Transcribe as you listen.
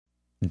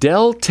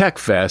Dell Tech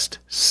Fest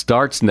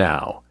starts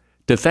now.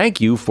 To thank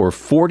you for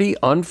 40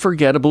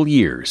 unforgettable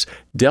years,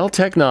 Dell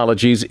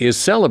Technologies is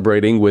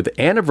celebrating with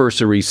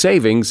anniversary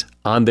savings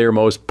on their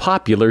most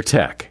popular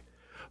tech.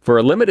 For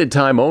a limited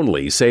time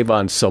only, save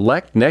on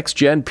select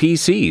next-gen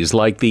PCs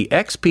like the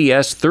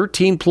XPS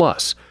 13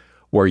 Plus,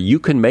 where you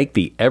can make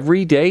the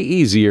everyday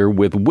easier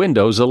with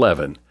Windows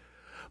 11.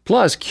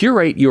 Plus,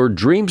 curate your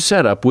dream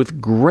setup with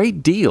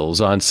great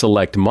deals on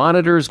select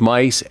monitors,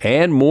 mice,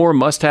 and more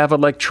must-have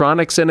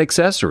electronics and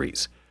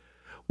accessories.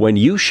 When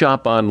you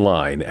shop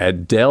online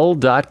at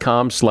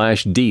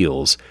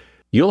Dell.com/deals,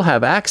 you'll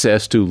have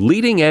access to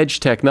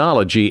leading-edge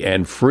technology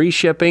and free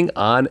shipping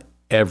on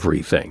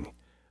everything.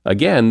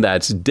 Again,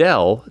 that's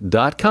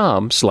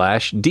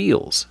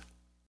Dell.com/deals.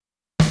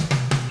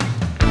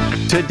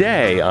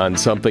 Today on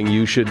Something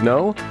You Should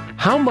Know,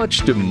 how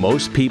much do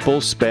most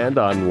people spend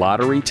on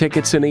lottery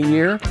tickets in a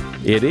year?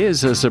 It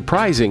is a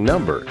surprising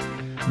number.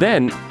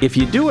 Then, if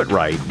you do it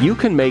right, you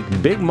can make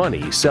big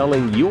money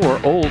selling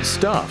your old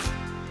stuff.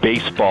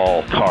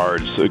 Baseball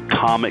cards,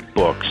 comic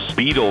books,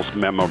 Beatles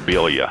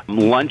memorabilia,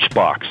 lunch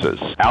boxes,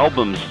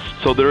 albums.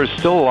 So there is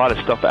still a lot of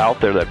stuff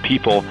out there that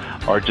people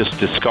are just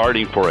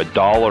discarding for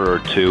 $1 or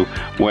 $2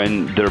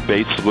 when they're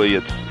basically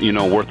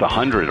worth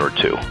 $100 or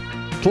 $2.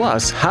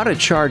 Plus, how to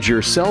charge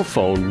your cell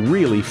phone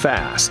really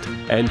fast,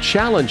 and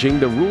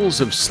challenging the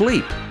rules of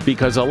sleep,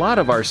 because a lot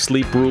of our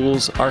sleep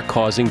rules are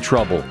causing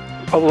trouble.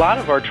 A lot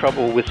of our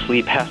trouble with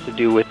sleep has to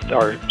do with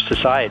our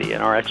society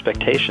and our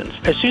expectations.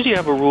 As soon as you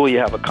have a rule, you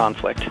have a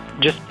conflict.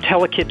 Just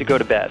tell a kid to go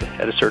to bed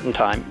at a certain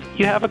time,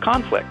 you have a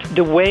conflict.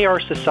 The way our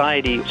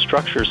society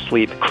structures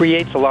sleep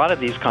creates a lot of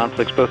these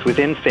conflicts, both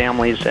within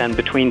families and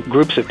between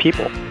groups of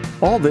people.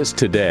 All this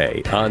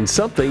today on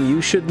Something You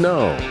Should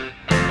Know.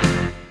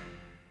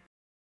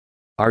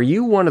 Are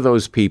you one of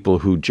those people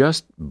who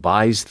just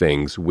buys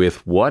things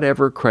with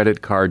whatever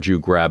credit card you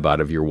grab out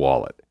of your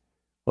wallet?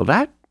 Well,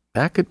 that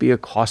could be a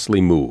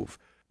costly move.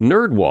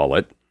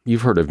 NerdWallet,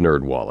 you've heard of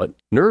NerdWallet.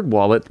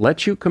 NerdWallet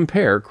lets you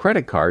compare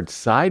credit cards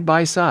side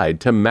by side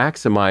to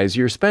maximize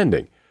your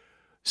spending.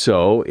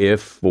 So if,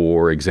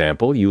 for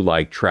example, you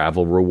like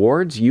travel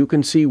rewards, you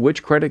can see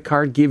which credit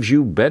card gives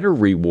you better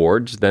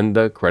rewards than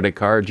the credit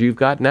card you've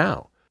got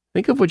now.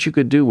 Think of what you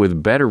could do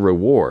with better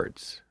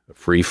rewards. A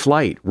free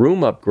flight,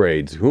 room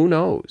upgrades, who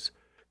knows?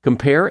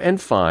 Compare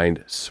and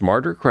find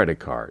smarter credit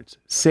cards,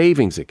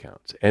 savings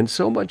accounts, and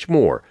so much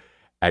more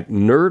at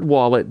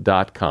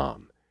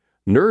nerdwallet.com.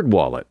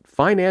 NerdWallet,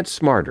 finance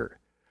smarter.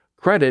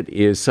 Credit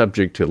is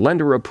subject to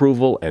lender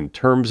approval and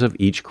terms of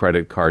each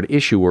credit card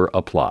issuer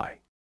apply.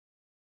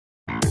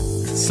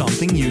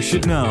 Something you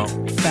should know.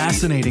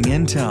 Fascinating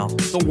intel,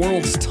 the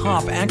world's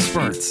top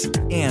experts,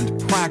 and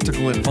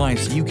practical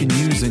advice you can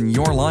use in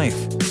your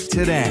life.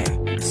 Today,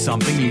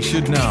 Something You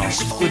Should Know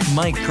with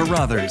Mike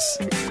Carruthers.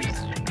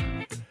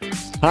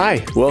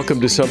 Hi, welcome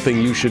to Something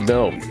You Should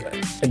Know.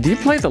 Do you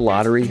play the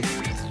lottery?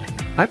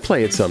 I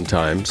play it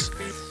sometimes,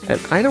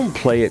 and I don't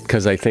play it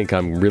because I think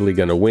I'm really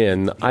going to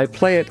win. I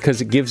play it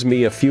because it gives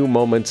me a few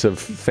moments of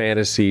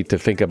fantasy to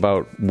think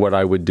about what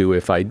I would do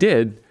if I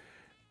did,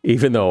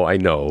 even though I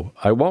know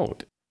I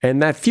won't. And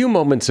that few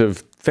moments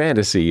of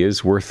fantasy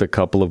is worth a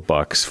couple of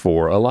bucks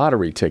for a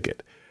lottery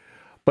ticket.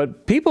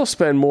 But people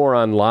spend more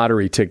on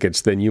lottery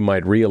tickets than you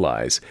might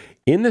realize.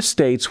 In the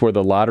states where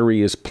the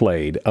lottery is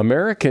played,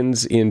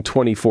 in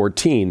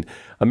 2014,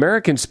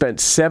 Americans spent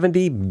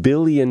 $70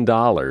 billion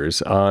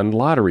on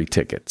lottery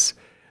tickets.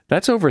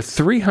 That's over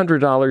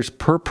 $300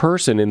 per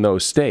person in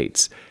those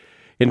states.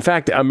 In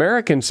fact,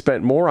 Americans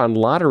spent more on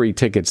lottery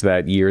tickets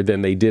that year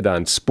than they did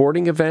on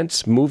sporting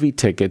events, movie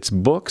tickets,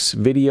 books,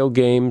 video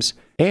games,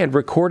 and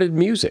recorded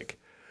music.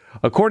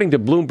 According to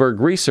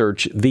Bloomberg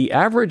Research, the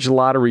average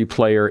lottery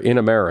player in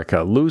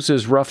America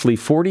loses roughly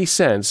 40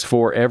 cents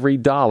for every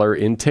dollar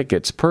in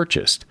tickets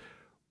purchased,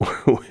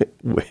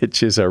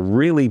 which is a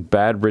really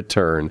bad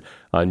return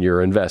on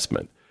your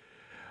investment.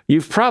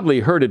 You've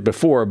probably heard it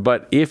before,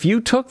 but if you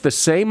took the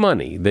same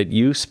money that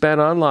you spent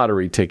on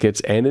lottery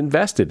tickets and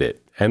invested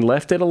it and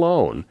left it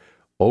alone,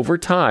 over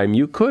time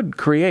you could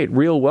create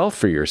real wealth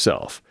for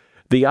yourself.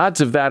 The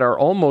odds of that are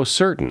almost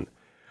certain.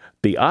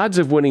 The odds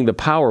of winning the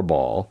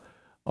Powerball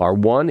are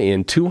 1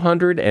 in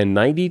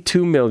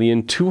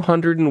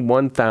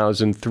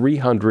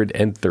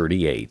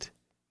 292,201,338.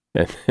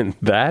 And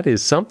that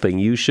is something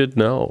you should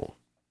know.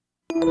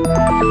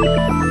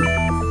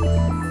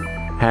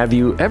 Have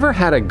you ever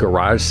had a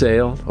garage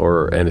sale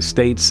or an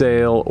estate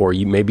sale, or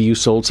maybe you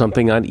sold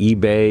something on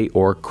eBay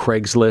or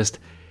Craigslist?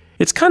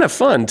 It's kind of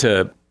fun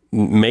to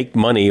make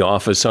money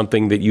off of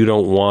something that you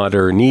don't want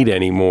or need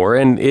anymore,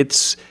 and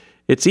it's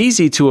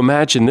easy to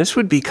imagine this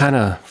would be kind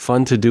of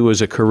fun to do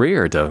as a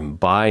career, to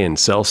buy and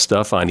sell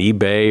stuff on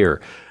eBay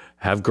or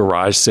have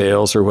garage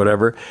sales or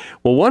whatever.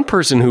 Well, one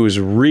person who is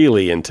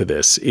really into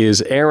this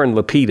is Aaron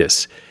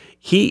Lapidus.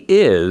 He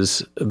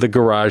is the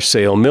garage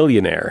sale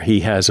millionaire.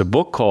 He has a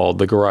book called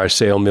The Garage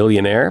Sale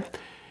Millionaire.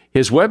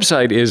 His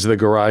website is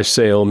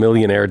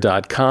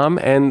thegaragesalemillionaire.com,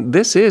 and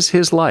this is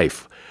his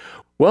life.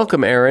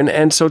 Welcome, Aaron.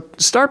 And so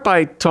start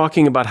by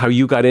talking about how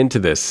you got into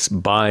this,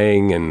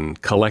 buying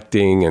and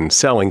collecting and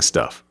selling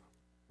stuff.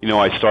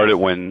 I started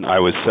when I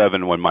was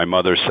 7, when my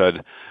mother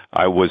said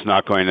I was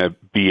not going to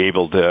be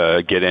able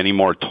to get any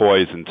more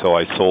toys until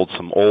I sold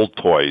some old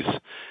toys.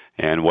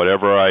 And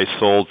whatever I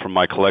sold from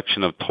my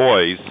collection of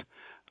toys,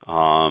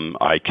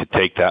 I could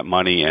take that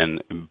money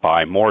and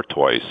buy more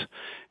toys.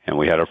 And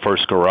we had our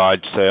first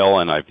garage sale,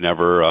 and I've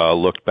never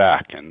looked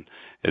back. And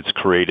it's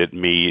created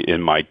me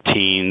in my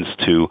teens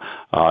to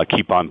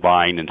keep on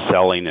buying and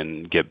selling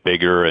and get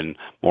bigger and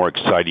more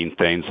exciting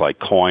things like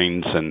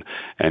coins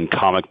and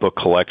comic book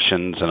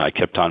collections. And I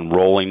kept on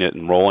rolling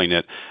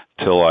it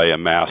till I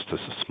amassed a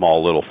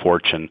small little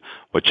fortune,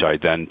 which I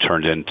then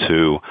turned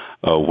into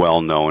a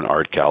well-known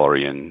art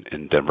gallery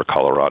in Denver,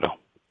 Colorado.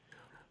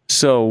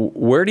 So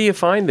where do you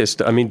find this?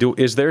 I mean,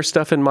 is there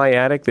stuff in my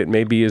attic that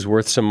maybe is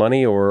worth some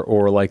money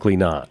or likely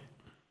not?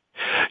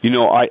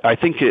 I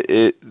think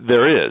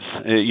there is.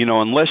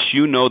 Unless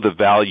you know the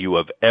value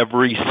of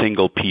every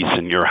single piece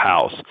in your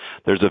house,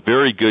 there's a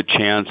very good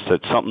chance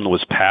that something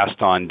was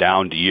passed on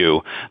down to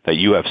you that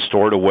you have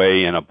stored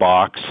away in a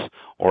box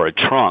or a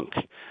trunk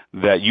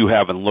that you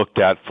haven't looked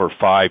at for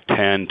 5,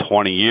 10,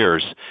 20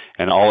 years,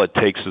 and all it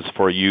takes is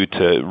for you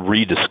to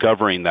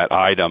rediscovering that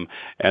item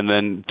and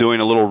then doing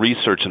a little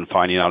research and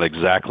finding out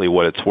exactly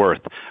what it's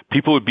worth.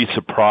 People would be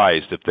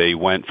surprised if they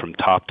went from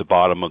top to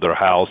bottom of their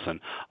house and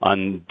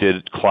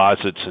undid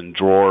closets and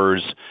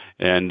drawers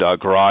and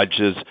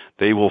garages.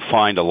 They will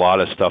find a lot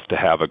of stuff to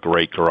have a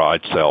great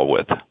garage sale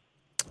with.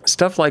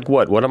 Stuff like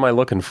what? What am I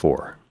looking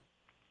for?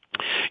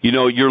 You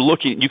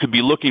could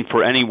be looking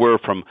for anywhere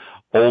from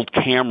old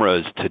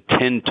cameras to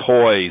tin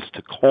toys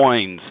to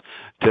coins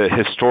to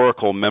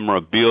historical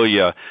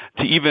memorabilia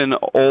to even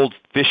old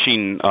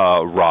fishing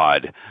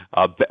rod,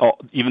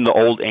 even the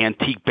old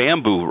antique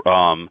bamboo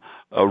rods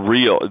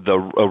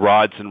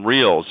and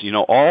reels.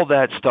 All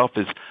that stuff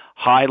is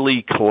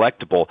highly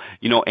collectible.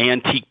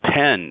 Antique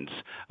pens,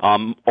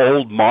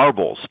 old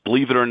marbles.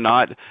 Believe it or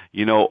not,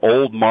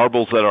 old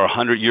marbles that are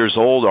 100 years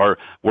old are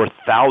worth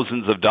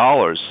thousands of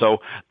dollars. So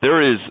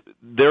there is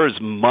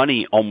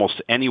money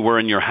almost anywhere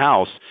in your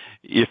house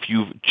if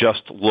you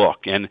just look.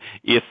 And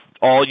if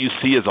all you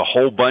see is a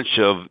whole bunch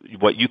of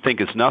what you think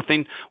is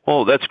nothing,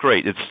 well, that's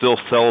great. It's still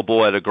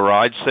sellable at a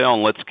garage sale,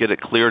 and let's get it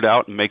cleared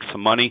out and make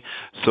some money.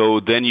 So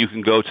then you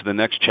can go to the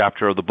next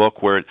chapter of the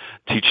book where it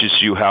teaches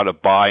you how to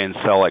buy and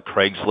sell at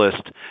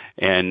Craigslist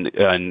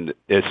and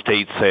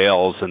estate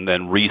sales and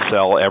then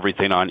resell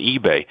everything on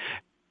eBay.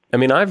 I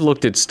mean, I've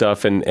looked at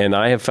stuff and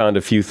I have found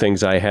a few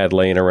things I had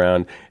laying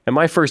around, and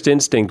my first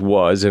instinct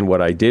was, and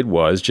what I did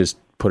was just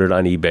put it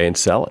on eBay and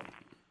sell it.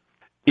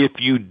 If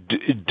you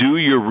do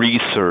your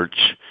research,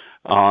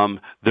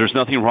 there's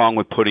nothing wrong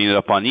with putting it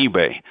up on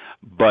eBay.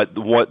 But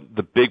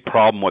the big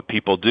problem, what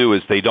people do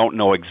is they don't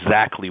know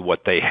exactly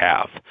what they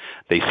have.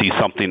 They see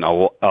something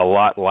a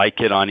lot like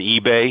it on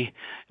eBay,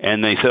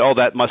 and they say, "Oh,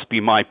 that must be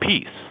my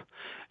piece."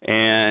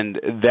 And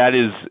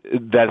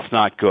that's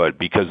not good,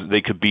 because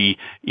they could be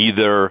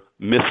either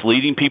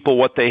misleading people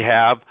what they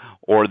have,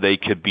 or they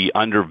could be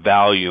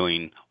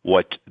undervaluing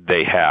what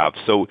they have.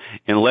 So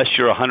unless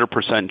you're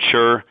 100%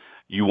 sure,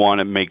 you want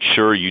to make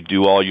sure you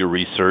do all your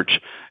research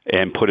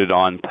and put it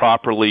on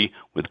properly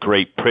with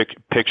great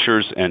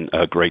pictures and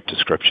a great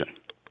description.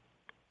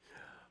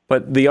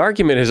 But the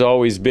argument has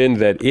always been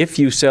that if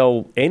you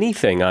sell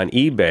anything on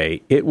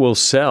eBay, it will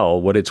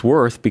sell what it's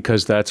worth,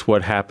 because that's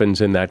what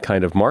happens in that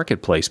kind of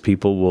marketplace.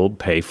 People will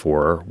pay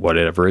for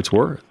whatever it's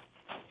worth.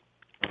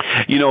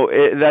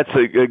 That's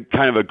a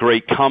kind of a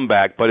great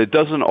comeback, but it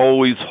doesn't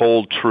always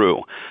hold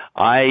true.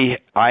 I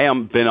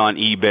am been on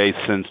eBay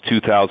since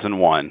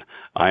 2001.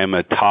 I am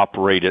a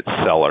top-rated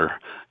seller.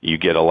 You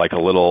get a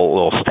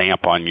little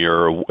stamp on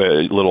your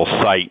little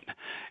site,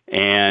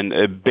 and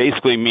it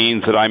basically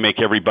means that I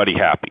make everybody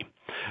happy.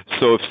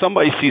 So if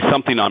somebody sees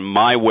something on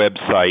my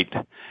website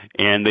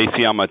and they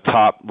see I'm a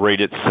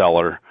top-rated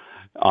seller,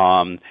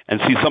 and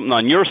see something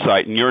on your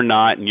site and you're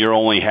not, and you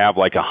only have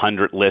like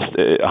 100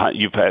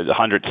 you've had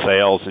 100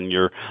 sales in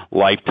your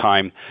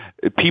lifetime,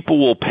 people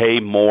will pay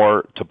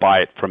more to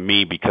buy it from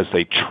me because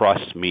they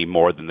trust me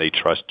more than they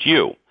trust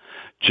you.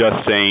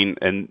 Just saying,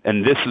 and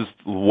this is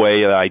the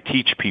way that I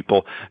teach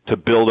people to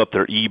build up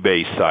their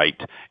eBay site,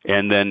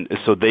 and then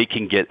so they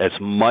can get as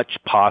much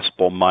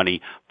possible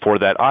money for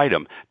that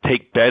item.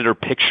 Take better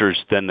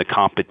pictures than the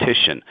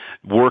competition.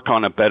 Work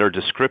on a better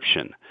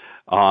description.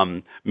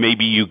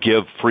 Maybe you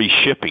give free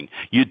shipping.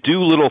 You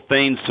do little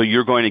things so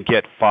you're going to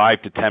get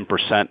 5 to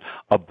 10%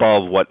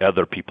 above what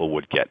other people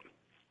would get.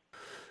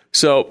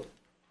 So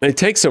it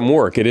takes some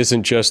work. It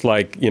isn't just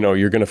like,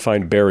 you're going to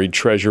find buried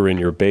treasure in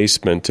your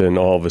basement and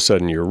all of a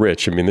sudden you're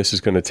rich. I mean, this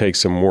is going to take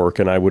some work.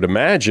 And I would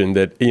imagine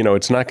that,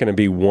 it's not going to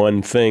be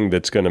one thing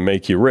that's going to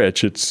make you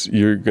rich.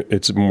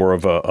 It's more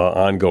of a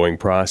ongoing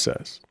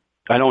process.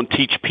 I don't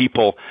teach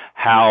people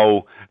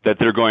how that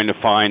they're going to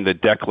find the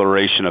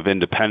Declaration of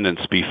Independence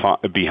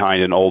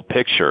behind an old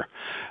picture.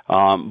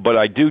 But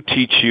I do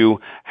teach you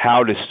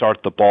how to start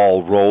the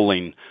ball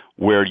rolling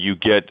where you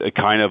get a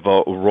kind of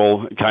a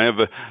roll,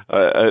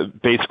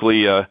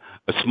 basically a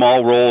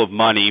small roll of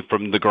money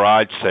from the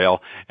garage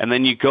sale, and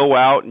then you go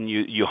out and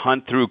you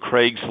hunt through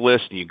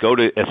Craigslist, and you go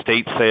to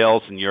estate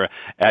sales, and you're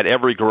at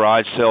every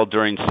garage sale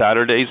during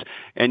Saturdays,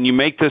 and you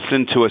make this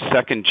into a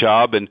second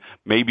job and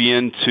maybe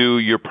into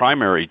your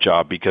primary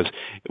job, because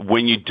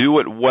when you do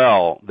it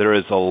well, there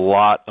is a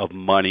lot of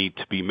money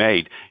to be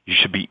made. You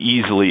should be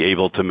easily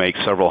able to make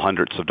several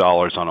hundreds of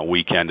dollars on a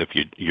weekend if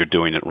you're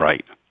doing it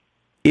right.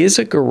 Is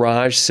a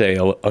garage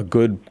sale a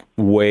good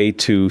way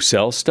to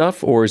sell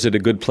stuff, or is it a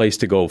good place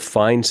to go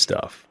find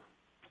stuff?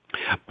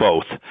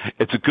 Both.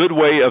 It's a good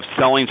way of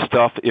selling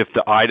stuff if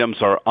the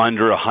items are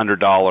under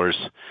 $100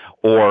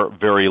 or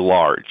very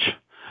large.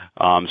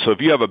 So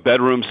if you have a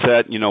bedroom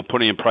set,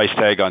 putting a price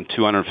tag on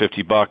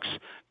 $250,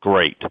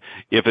 great.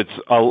 If it's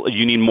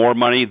you need more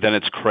money, then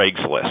it's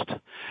Craigslist.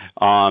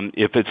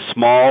 If it's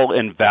small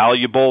and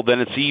valuable, then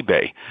it's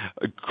eBay.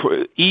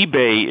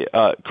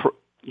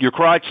 Your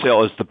garage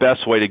sale is the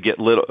best way to get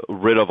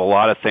rid of a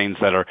lot of things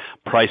that are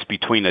priced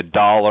between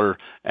 $1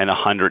 and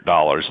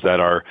 $100 that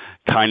are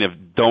kind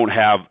of don't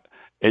have.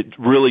 It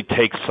really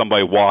takes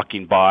somebody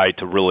walking by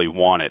to really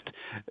want it.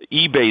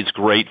 eBay's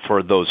great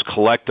for those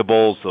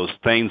collectibles, those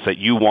things that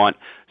you want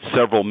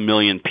several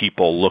million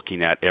people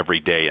looking at every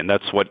day, and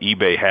that's what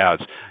eBay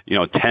has.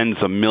 Tens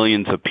of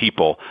millions of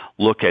people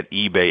look at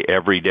eBay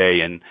every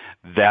day, and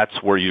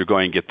that's where you're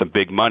going to get the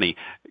big money.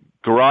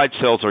 Garage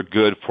sales are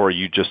good for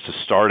you just to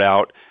start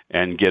out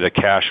and get a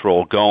cash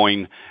roll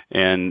going,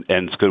 and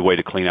it's a good way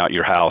to clean out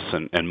your house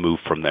and move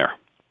from there.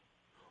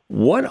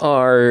 What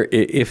are,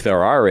 if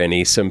there are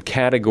any, some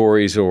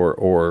categories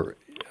or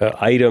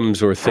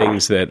items or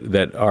things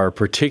that are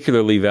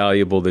particularly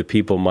valuable that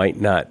people might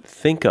not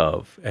think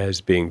of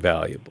as being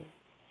valuable?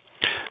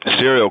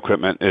 Stereo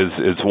equipment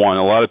is one.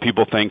 A lot of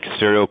people think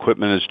stereo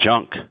equipment is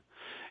junk.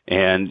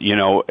 And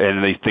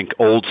they think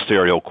old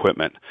stereo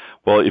equipment.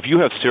 Well, if you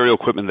have stereo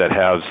equipment that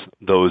has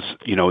those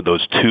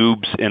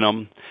tubes in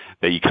them,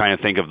 that you kind of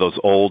think of those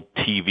old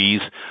TVs,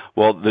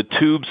 well, the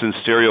tubes in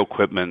stereo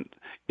equipment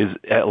is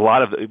a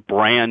lot of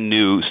brand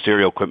new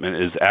stereo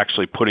equipment is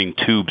actually putting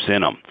tubes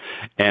in them.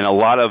 And a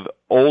lot of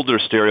older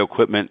stereo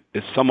equipment,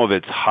 some of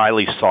it's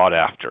highly sought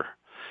after.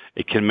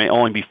 It may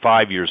only be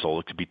 5 years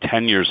old. It could be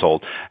 10 years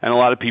old. And a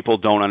lot of people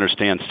don't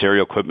understand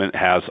stereo equipment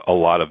has a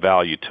lot of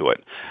value to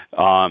it.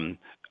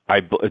 I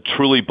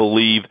truly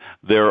believe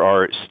there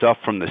are stuff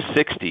from the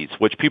 60s,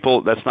 which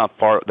that's not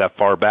that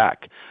far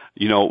back.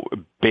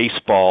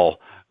 Baseball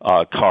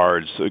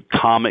cards,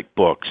 comic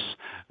books,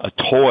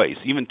 toys,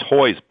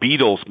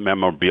 Beatles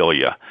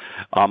memorabilia,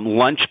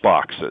 lunch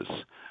boxes.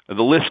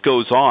 The list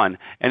goes on,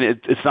 and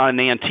it's not an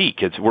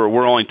antique.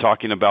 We're only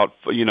talking about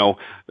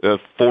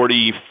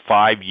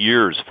 45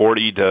 years,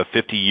 40 to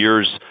 50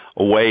 years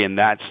away, and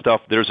that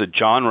stuff. There's a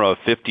genre of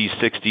 50s,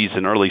 60s,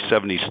 and early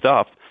 70s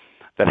stuff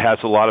that has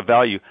a lot of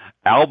value.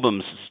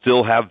 Albums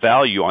still have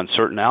value on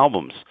certain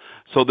albums.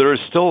 So there is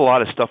still a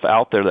lot of stuff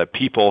out there that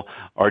people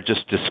are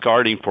just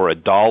discarding for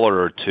 $1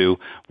 or $2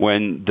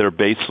 when they're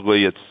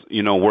basically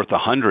worth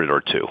 $100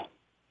 or $2.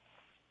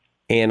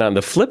 And on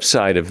the flip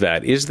side of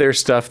that, is there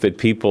stuff that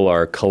people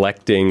are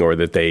collecting or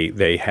that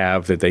they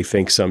have that they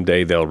think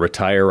someday they'll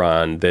retire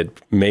on that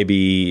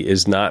maybe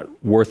is not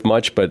worth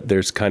much, but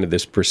there's kind of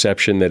this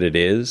perception that it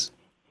is?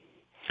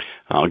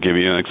 I'll give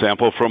you an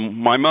example from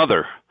my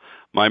mother.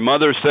 My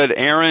mother said,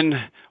 "Aaron,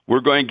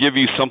 we're going to give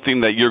you something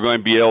that you're going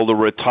to be able to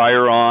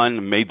retire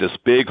on." Made this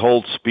big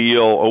whole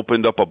spiel,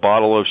 opened up a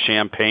bottle of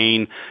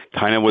champagne,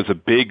 kind of was a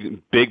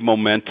big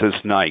momentous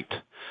night.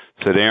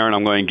 Said, "Aaron,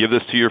 I'm going to give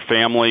this to your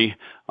family.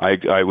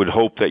 I would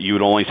hope that you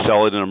would only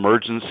sell it in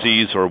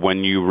emergencies or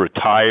when you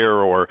retire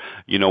or,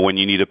 when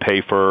you need to pay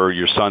for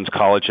your son's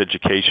college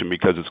education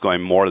because it's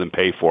going more than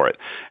pay for it."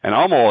 And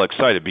I'm all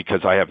excited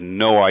because I have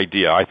no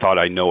idea. I thought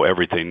I know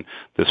everything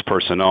this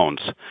person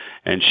owns.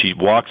 And she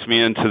walks me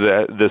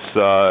into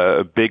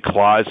this big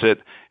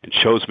closet and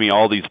shows me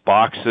all these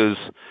boxes.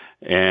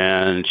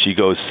 And she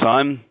goes,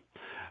 "Son,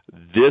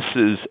 this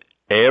is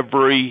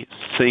every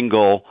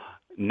single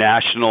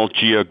National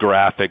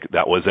Geographic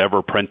that was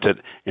ever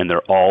printed, and they're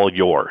all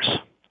yours.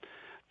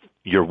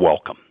 You're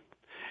welcome."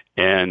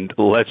 And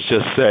let's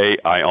just say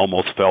I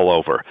almost fell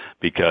over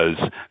because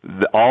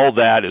all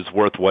that is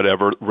worth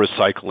whatever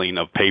recycling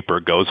of paper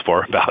goes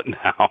for about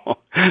now.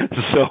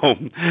 So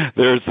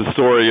there's the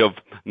story of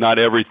not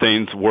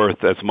everything's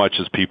worth as much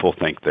as people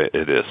think that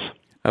it is.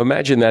 I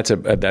imagine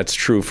that's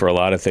true for a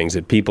lot of things,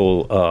 that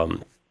people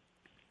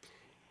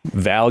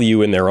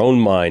value in their own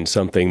mind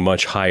something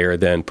much higher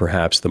than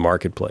perhaps the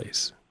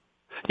marketplace.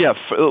 Yeah,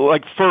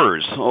 like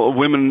furs.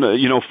 Women,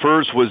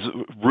 furs was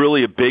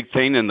really a big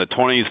thing in the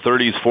 20s,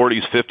 30s,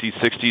 40s, 50s,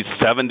 60s,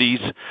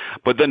 70s.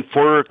 But then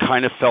fur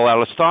kind of fell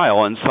out of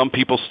style, and some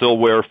people still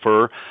wear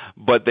fur,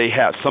 but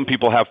some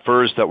people have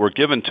furs that were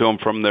given to them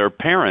from their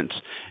parents,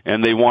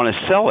 and they want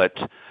to sell it.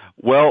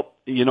 Well,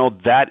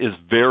 that is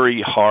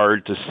very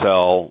hard to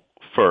sell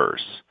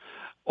furs.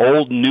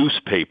 Old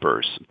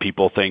newspapers,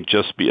 people think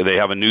they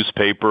have a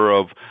newspaper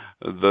of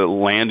the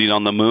landing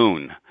on the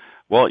moon.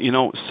 Well,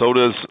 so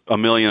does a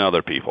million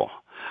other people.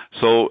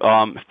 So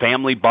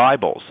family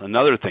Bibles,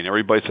 another thing.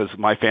 Everybody says,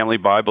 my family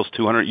Bible's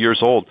 200 years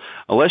old.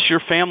 Unless your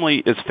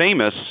family is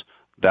famous,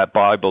 that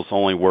Bible's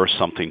only worth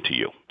something to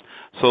you.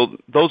 So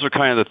those are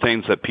kind of the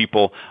things that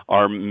people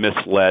are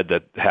misled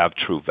that have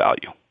true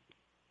value.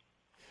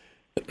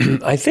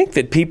 I think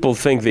that people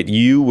think that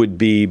you would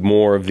be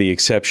more of the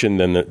exception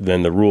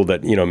than the rule,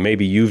 that,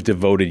 maybe you've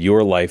devoted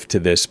your life to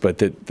this, but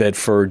that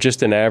for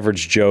just an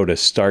average Joe to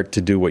start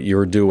to do what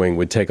you're doing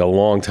would take a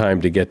long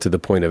time to get to the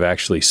point of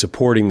actually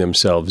supporting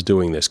themselves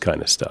doing this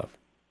kind of stuff.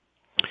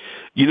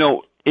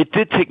 It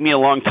did take me a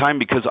long time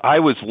because I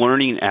was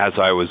learning as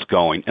I was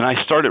going, and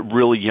I started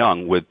really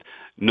young with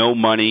no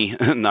money,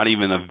 not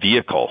even a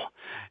vehicle.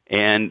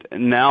 And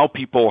now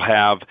people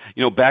have,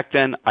 back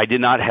then I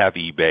did not have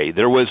eBay.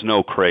 There was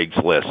no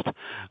Craigslist.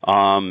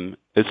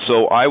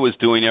 So I was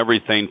doing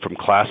everything from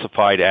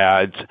classified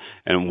ads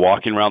and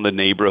walking around the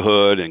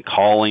neighborhood and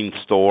calling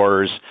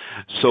stores.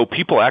 So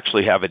people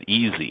actually have it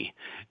easy.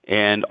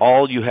 And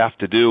all you have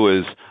to do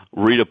is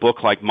read a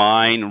book like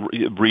mine,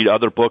 read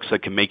other books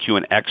that can make you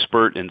an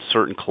expert in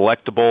certain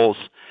collectibles.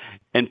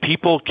 And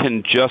people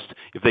can just,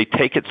 if they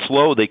take it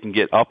slow, they can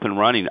get up and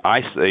running,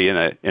 I say,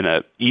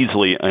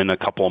 easily in a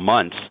couple of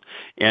months.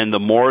 And the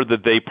more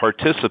that they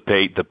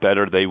participate, the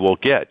better they will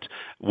get.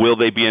 Will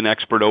they be an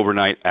expert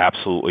overnight?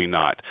 Absolutely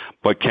not.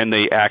 But can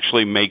they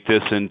actually make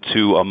this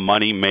into a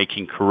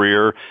money-making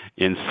career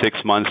in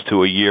 6 months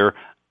to a year?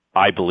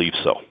 I believe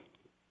so.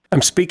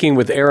 I'm speaking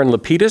with Aaron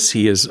Lapidus.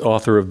 He is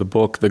author of the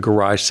book, The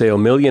Garage Sale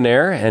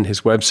Millionaire, and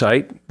his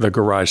website,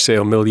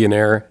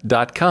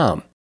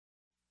 thegaragesalemillionaire.com.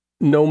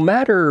 No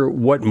matter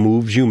what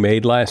moves you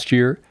made last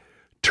year,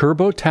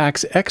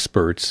 TurboTax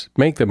experts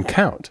make them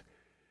count.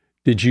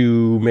 Did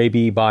you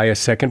maybe buy a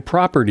second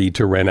property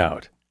to rent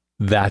out?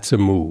 That's a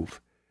move.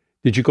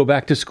 Did you go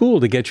back to school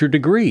to get your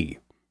degree?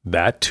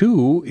 That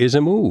too is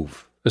a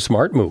move, a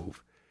smart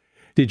move.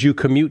 Did you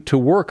commute to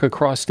work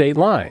across state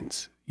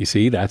lines? You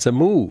see, that's a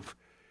move.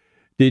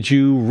 Did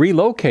you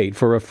relocate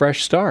for a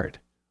fresh start?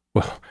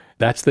 Well,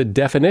 that's the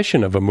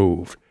definition of a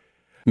move.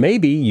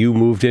 Maybe you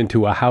moved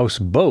into a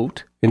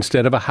houseboat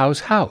instead of a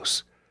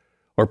house.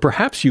 Or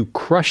perhaps you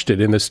crushed it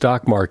in the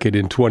stock market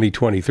in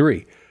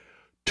 2023.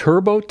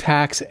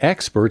 TurboTax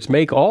experts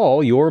make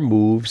all your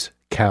moves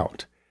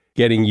count,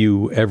 getting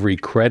you every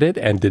credit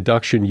and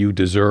deduction you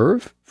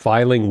deserve,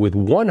 filing with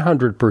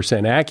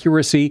 100%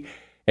 accuracy,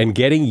 and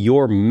getting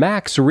your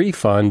max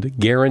refund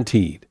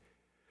guaranteed.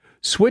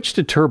 Switch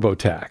to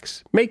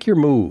TurboTax, make your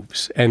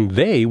moves, and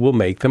they will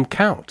make them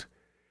count.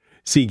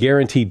 See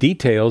guarantee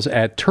details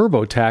at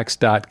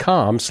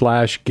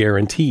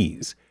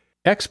turbotax.com/guarantees.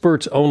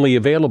 Experts only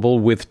available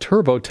with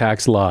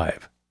TurboTax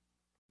Live.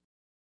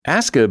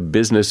 Ask a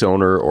business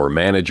owner or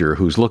manager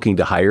who's looking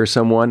to hire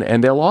someone,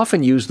 and they'll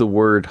often use the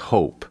word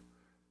hope.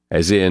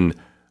 As in,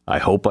 I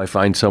hope I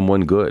find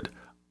someone good.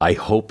 I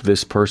hope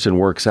this person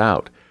works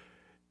out.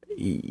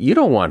 You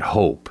don't want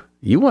hope.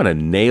 You want to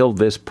nail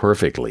this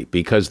perfectly,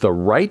 because the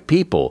right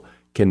people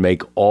can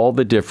make all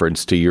the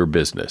difference to your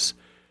business.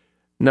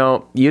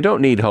 No, you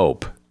don't need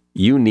hope.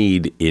 You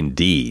need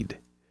Indeed.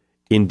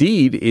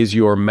 Indeed is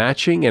your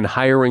matching and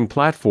hiring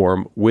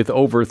platform with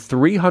over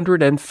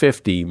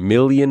 350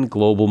 million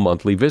global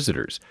monthly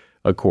visitors,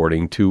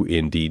 according to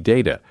Indeed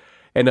data,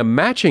 and a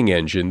matching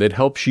engine that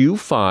helps you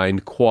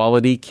find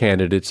quality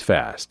candidates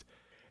fast.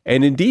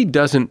 And Indeed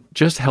doesn't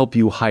just help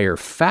you hire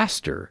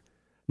faster.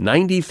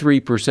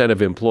 93%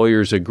 of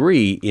employers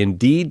agree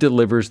Indeed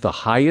delivers the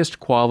highest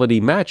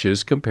quality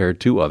matches compared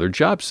to other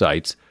job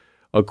sites,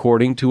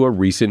 according to a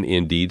recent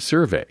Indeed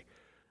survey.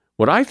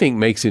 What I think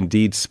makes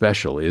Indeed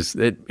special is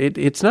that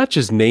it's not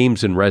just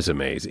names and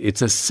resumes.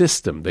 It's a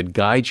system that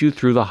guides you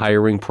through the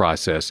hiring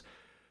process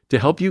to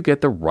help you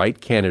get the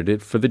right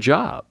candidate for the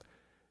job.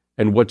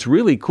 And what's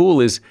really cool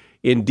is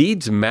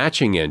Indeed's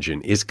matching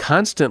engine is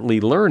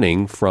constantly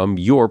learning from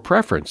your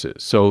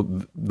preferences. So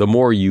the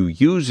more you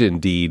use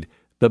Indeed,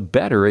 the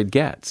better it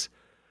gets.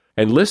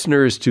 And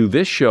listeners to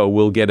this show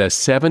will get a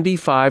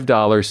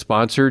 $75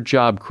 sponsored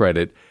job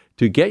credit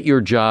to get your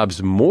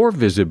jobs more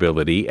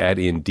visibility at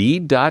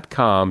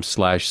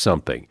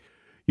Indeed.com/something.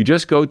 You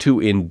just go to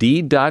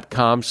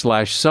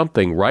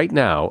Indeed.com/something right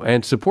now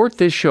and support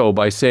this show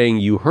by saying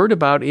you heard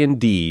about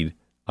Indeed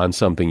on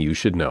Something You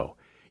Should Know.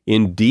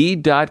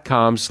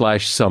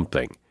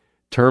 Indeed.com/something.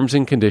 Terms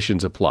and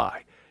conditions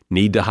apply.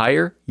 Need to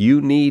hire?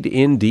 You need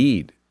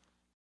Indeed.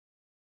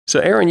 So,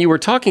 Aaron, you were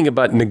talking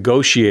about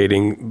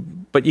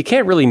negotiating, but you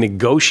can't really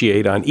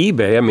negotiate on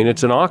eBay. I mean,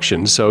 it's an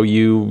auction, so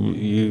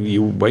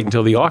you wait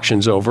until the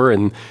auction's over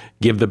and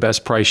give the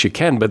best price you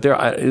can. But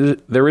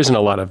there isn't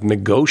a lot of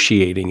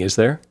negotiating, is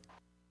there?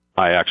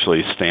 I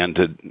actually stand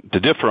to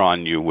differ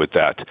on you with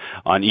that.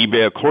 On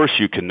eBay, of course,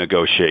 you can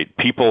negotiate.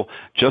 People,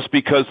 just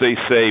because they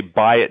say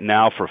buy it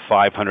now for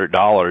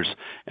 $500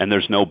 and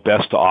there's no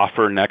best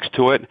offer next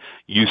to it,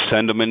 you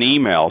send them an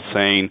email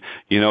saying,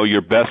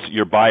 your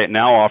buy it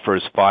now offer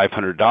is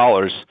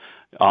 $500.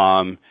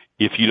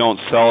 If you don't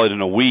sell it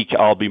in a week,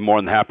 I'll be more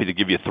than happy to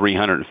give you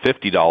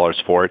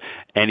 $350 for it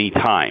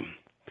anytime.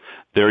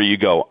 there you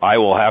go. I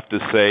will have to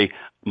say,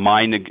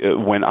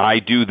 when I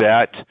do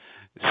that,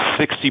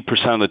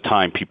 60% of the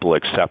time people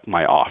accept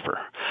my offer.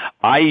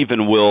 I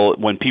even will,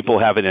 when people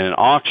have it in an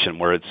auction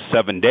where it's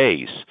 7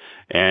 days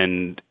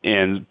and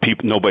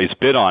people, nobody's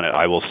bid on it,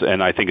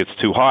 and I think it's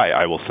too high,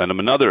 I will send them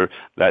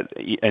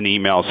an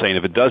email saying,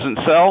 if it doesn't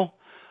sell,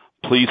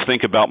 please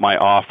think about my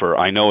offer.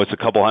 I know it's a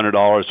couple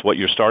 $100 what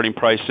your starting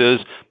price is,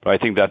 but I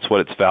think that's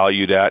what it's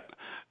valued at.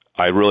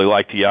 I really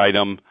like the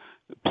item.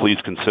 Please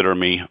consider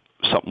me,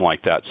 something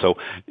like that. So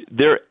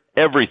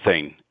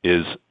everything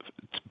is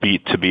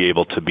to be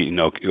able to be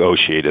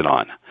negotiated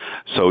on.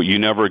 So you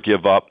never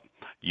give up.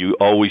 You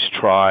always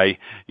try.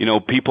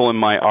 People in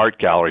my art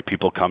gallery,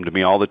 people come to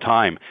me all the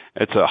time.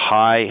 It's a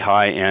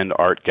high-end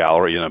art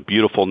gallery in a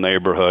beautiful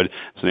neighborhood.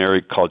 It's an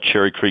area called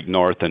Cherry Creek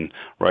North and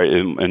right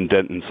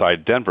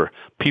inside Denver.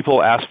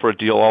 People ask for a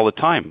deal all the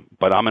time,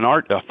 but I'm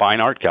a fine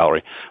art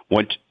gallery.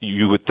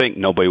 You would think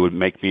nobody would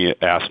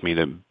ask me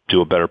to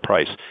do a better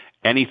price.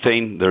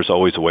 Anything, there's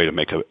always a way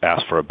to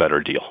ask for a better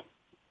deal.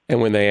 And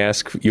when they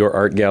ask your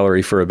art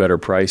gallery for a better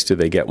price, do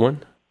they get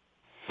one?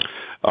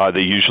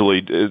 They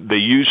usually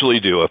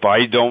do. If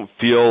I don't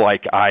feel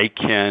like I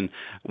can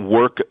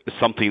work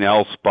something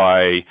else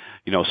by,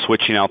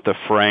 switching out the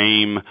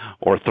frame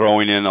or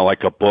throwing in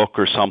like a book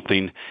or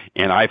something,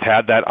 and I've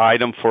had that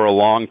item for a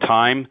long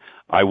time,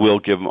 I will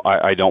give them,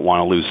 I don't want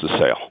to lose the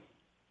sale.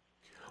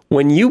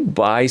 When you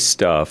buy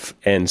stuff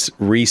and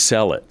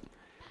resell it,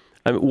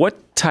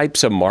 what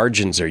types of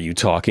margins are you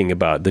talking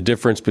about? The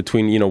difference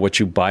between, what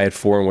you buy it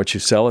for and what you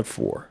sell it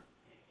for?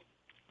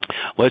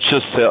 Let's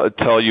just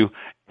tell you,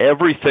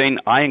 everything,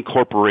 I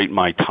incorporate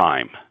my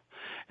time.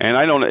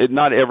 And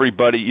not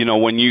everybody,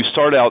 when you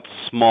start out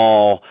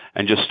small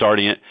and just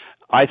starting it,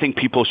 I think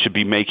people should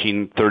be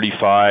making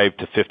 $35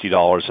 to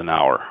 $50 an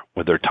hour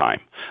with their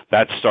time.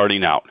 That's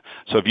starting out.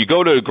 So if you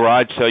go to a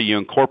garage sale, you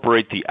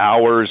incorporate the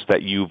hours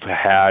that you've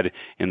had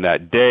in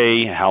that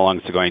day, how long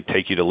it's going to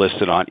take you to list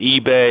it on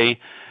eBay,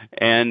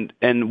 and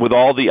with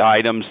all the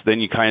items,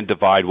 then you kind of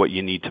divide what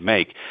you need to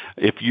make.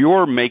 If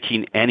you're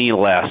making any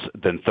less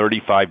than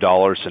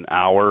 $35 an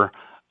hour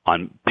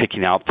on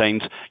picking out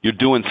things, you're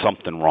doing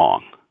something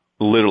wrong.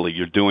 Literally,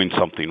 you're doing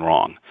something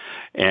wrong.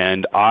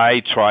 And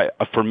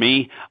for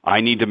me, I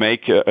need to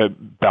make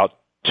about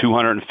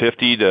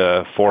 $250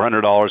 to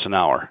 $400 an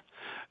hour.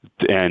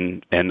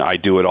 And I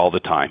do it all the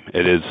time.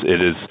 It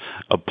is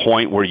a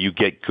point where you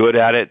get good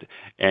at it,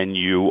 and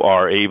you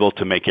are able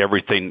to make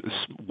everything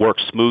work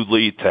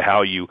smoothly, to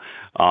how you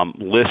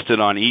list it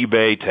on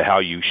eBay, to how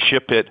you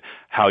ship it,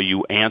 how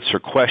you answer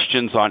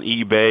questions on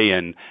eBay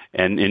and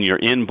in your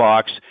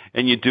inbox,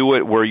 and you do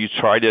it where you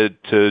try to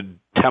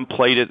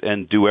template it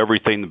and do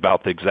everything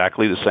about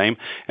exactly the same,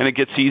 and it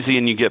gets easy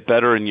and you get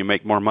better and you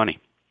make more money.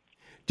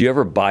 Do you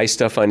ever buy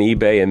stuff on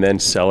eBay and then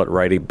sell it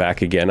right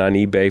back again on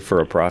eBay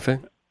for a profit?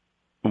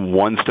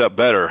 One step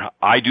better.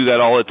 I do that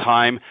all the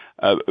time.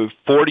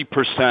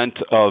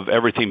 40% of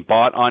everything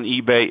bought on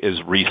eBay is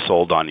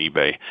resold on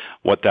eBay.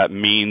 What that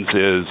means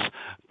is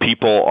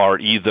people are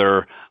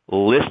either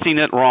listing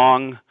it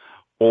wrong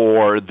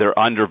or they're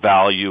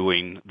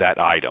undervaluing that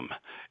item.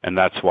 And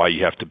that's why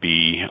you have to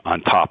be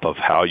on top of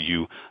how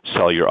you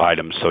sell your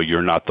items so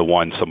you're not the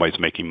one somebody's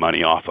making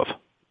money off of.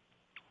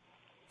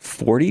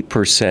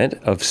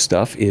 40% of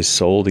stuff is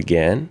sold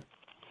again?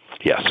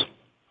 Yes.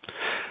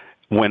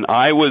 When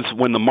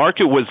the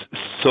market was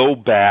so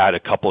bad a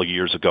couple of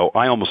years ago,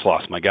 I almost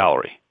lost my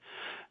gallery.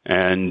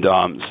 And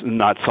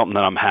not something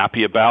that I'm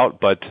happy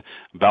about, but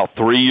about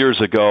 3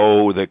 years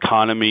ago, the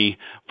economy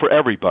for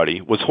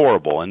everybody was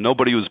horrible, and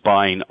nobody was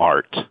buying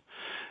art.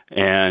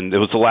 And it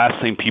was the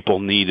last thing people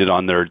needed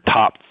on their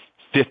top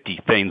 50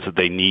 things that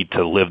they need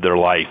to live their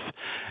life.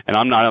 And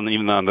I'm not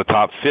even on the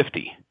top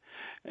 50.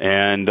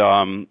 And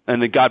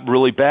it got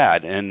really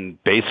bad.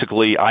 And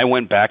basically, I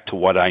went back to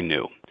what I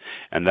knew.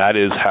 And that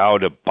is how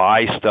to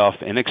buy stuff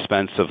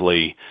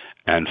inexpensively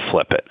and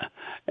flip it.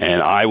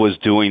 And I was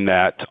doing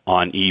that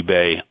on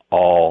eBay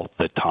all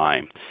the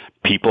time.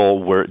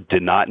 People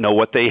did not know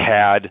what they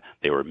had.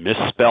 They were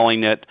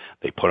misspelling it.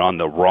 They put on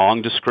the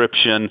wrong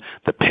description.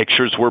 The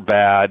pictures were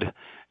bad.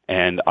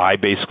 And I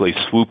basically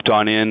swooped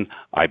on in.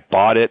 I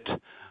bought it,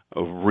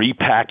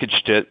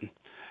 repackaged it.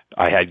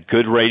 I had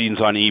good ratings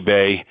on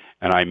eBay,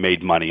 and I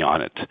made money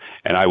on it.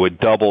 And I would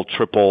double,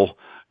 triple,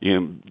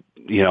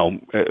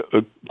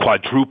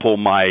 quadruple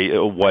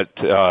what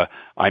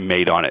I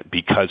made on it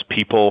because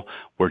people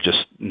were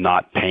just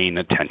not paying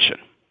attention.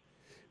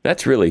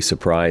 That's really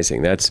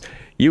surprising.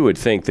 You would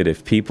think that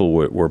if people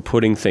were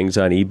putting things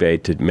on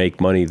eBay to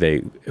make money,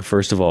 they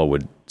first of all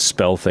would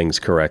spell things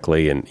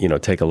correctly and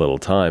take a little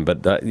time.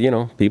 But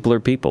people are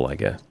people, I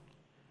guess.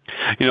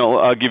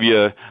 I'll give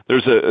you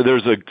there's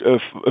a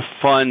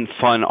fun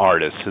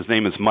artist. His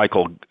name is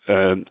Michael.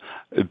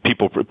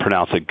 People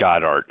pronounce it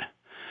Goddard.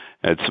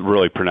 It's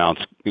really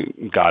pronounced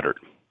Goddard.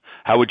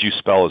 How would you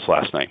spell his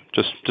last name?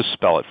 Just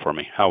spell it for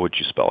me. How would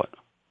you spell it?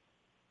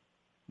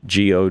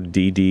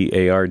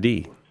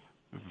 Goddard.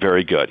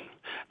 Very good.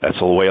 That's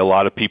the way a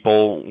lot of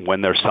people, when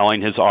they're selling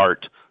his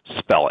art,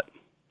 spell it.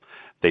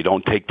 They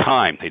don't take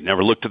time. They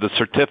never looked at the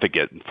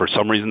certificate. For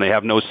some reason, they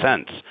have no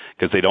sense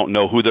because they don't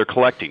know who they're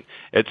collecting.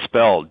 It's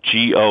spelled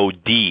G-O-D-A-R-D.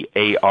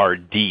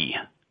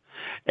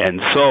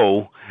 And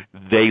so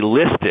they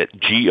list it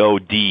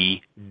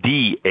G-O-D-D-A-R-D.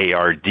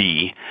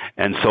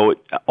 And so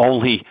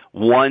only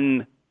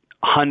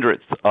 1/100th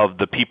of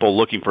the people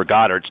looking for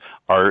Goddards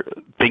are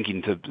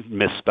thinking to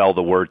misspell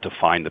the word to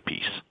find the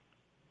piece.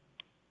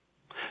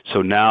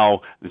 So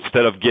now,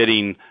 instead of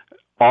getting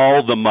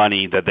all the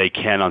money that they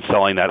can on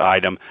selling that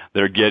item,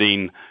 they're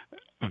getting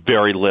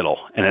very little,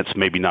 and it's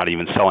maybe not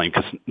even selling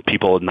because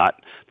people are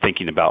not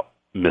thinking about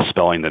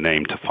misspelling the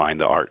name to find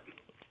the art.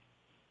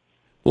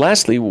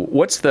 Lastly,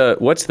 what's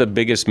the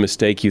biggest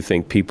mistake you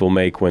think people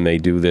make when they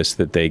do this,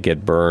 that they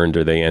get burned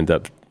or they end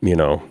up,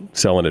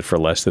 selling it for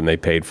less than they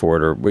paid for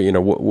it? Or,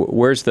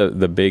 where's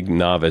the big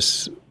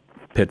novice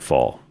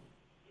pitfall?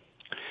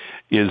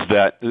 Is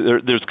that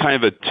there's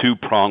kind of a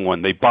two-pronged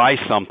one. They buy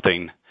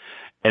something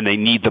and they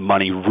need the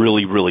money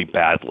really, really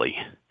badly.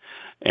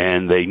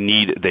 And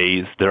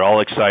they're all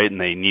excited and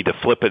they need to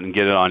flip it and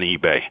get it on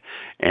eBay.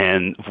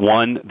 And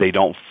one, they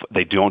don't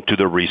do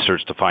the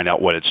research to find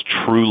out what it's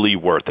truly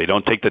worth. They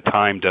don't take the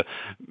time to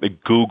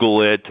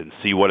Google it and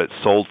see what it's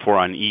sold for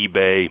on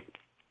eBay.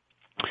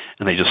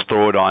 And they just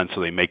throw it on, so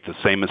they make the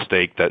same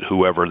mistake that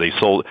whoever they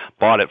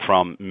bought it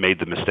from made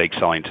the mistake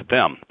selling to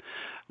them.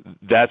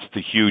 That's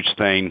the huge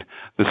thing.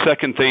 The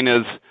second thing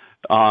is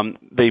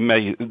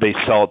they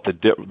sell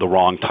at the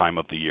wrong time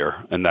of the year,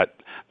 and that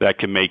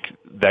could make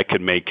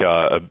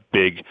a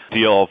big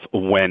deal of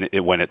when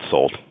it's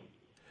sold.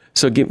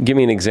 So give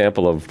me an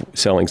example of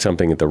selling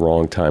something at the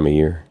wrong time of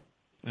year.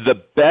 The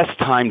best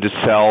time to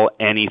sell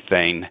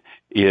anything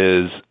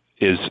is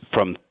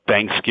from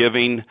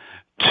Thanksgiving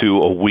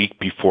to a week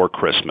before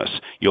Christmas.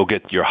 You'll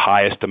get your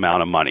highest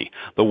amount of money.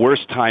 The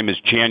worst time is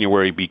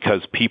January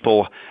because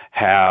people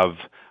have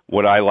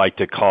what I like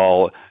to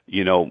call,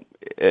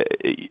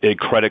 a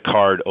credit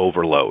card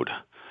overload.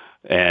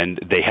 And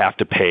they have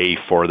to pay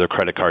for their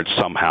credit card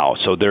somehow.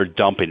 So they're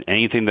dumping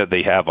anything that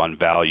they have of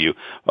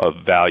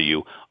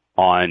value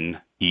on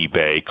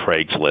eBay,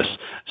 Craigslist.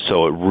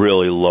 So it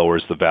really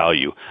lowers the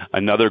value.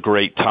 Another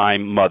great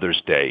time,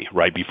 Mother's Day,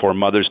 right before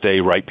Mother's Day,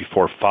 right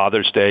before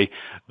Father's Day.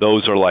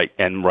 Those are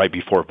and right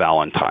before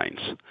Valentine's.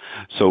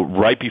 So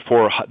right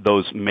before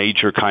those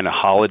major kind of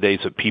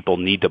holidays that people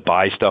need to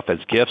buy stuff as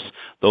gifts,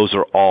 those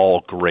are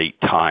all great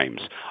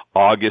times.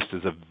 August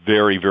is a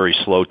very, very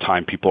slow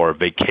time. People are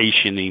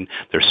vacationing.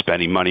 They're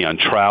spending money on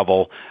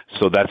travel.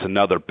 So that's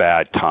another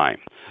bad time.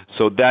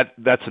 So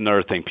that's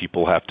another thing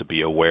people have to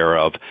be aware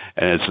of,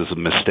 and this is a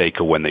mistake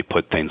of when they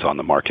put things on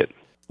the market.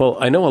 Well,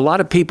 I know a lot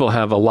of people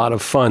have a lot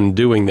of fun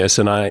doing this,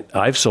 and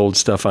I've sold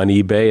stuff on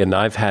eBay, and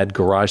I've had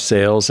garage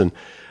sales and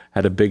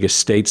had a big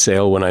estate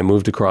sale when I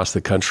moved across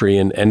the country,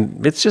 and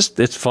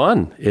it's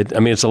fun.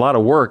 It's a lot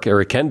of work, or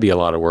it can be a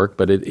lot of work,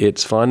 but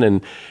it's fun,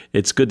 and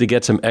it's good to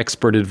get some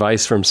expert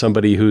advice from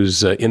somebody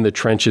who's in the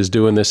trenches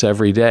doing this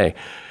every day.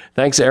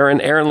 Thanks, Aaron.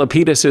 Aaron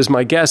Lapidus is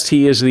my guest.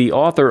 He is the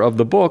author of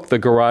the book, The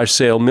Garage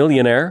Sale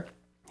Millionaire.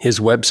 His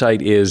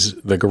website is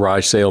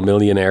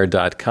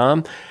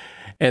thegaragesalemillionaire.com,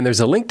 and there's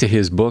a link to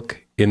his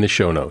book in the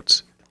show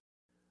notes.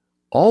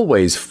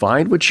 Always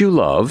find what you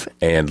love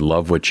and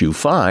love what you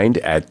find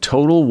at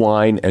Total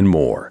Wine &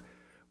 More.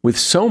 With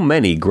so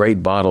many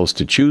great bottles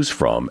to choose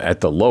from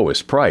at the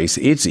lowest price,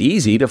 it's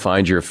easy to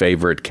find your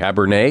favorite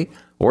Cabernet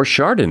or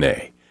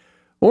Chardonnay.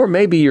 Or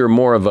maybe you're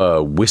more of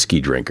a whiskey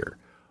drinker.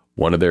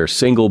 One of their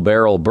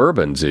single-barrel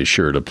bourbons is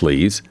sure to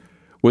please.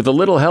 With a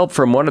little help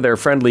from one of their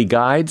friendly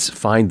guides,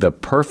 find the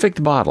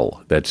perfect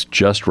bottle that's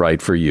just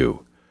right for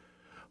you.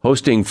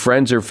 Hosting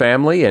friends or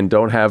family and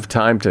don't have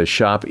time to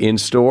shop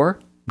in-store?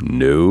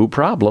 No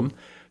problem.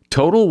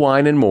 Total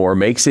Wine & More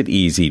makes it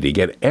easy to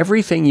get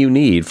everything you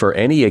need for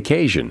any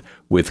occasion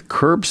with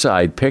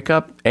curbside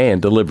pickup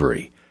and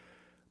delivery.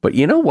 But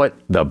you know what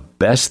the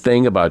best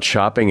thing about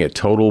shopping at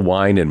Total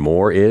Wine &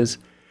 More is?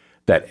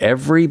 That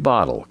every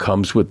bottle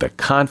comes with the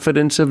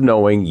confidence of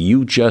knowing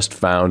you just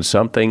found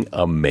something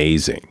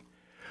amazing.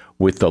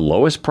 With the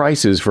lowest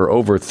prices for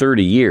over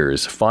 30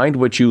 years, find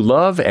what you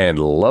love and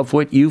love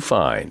what you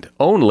find.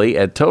 Only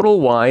at Total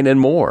Wine &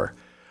 More.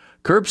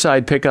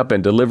 Curbside pickup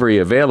and delivery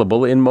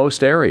available in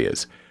most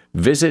areas.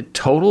 Visit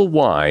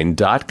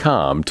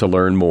TotalWine.com to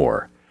learn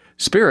more.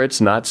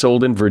 Spirits not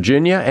sold in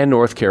Virginia and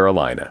North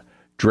Carolina.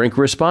 Drink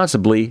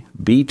responsibly.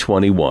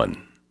 B21.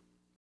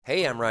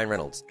 Hey, I'm Ryan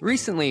Reynolds.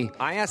 Recently,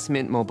 I asked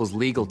Mint Mobile's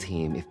legal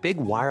team if big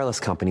wireless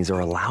companies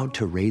are allowed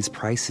to raise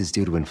prices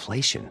due to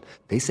inflation.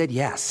 They said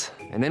yes.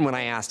 And then when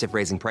I asked if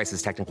raising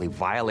prices technically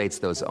violates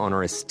those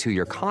onerous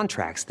 2-year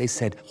contracts, they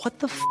said, "What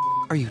the f***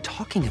 are you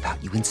talking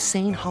about, you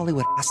insane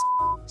Hollywood ass f-?"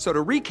 So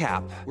to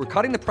recap, we're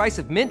cutting the price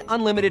of Mint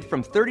Unlimited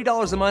from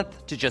 $30 a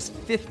month to just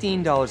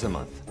 $15 a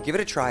month. Give it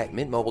a try at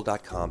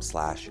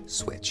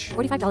mintmobile.com/switch.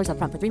 $45 up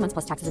front for 3 months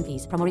plus taxes and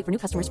fees. Promo rate for new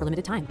customers for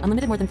limited time.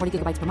 Unlimited more than 40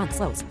 gigabytes per month.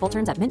 Slows full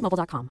terms at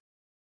mintmobile.com.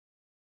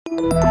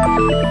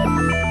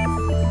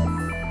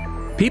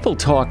 People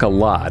talk a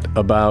lot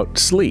about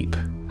sleep,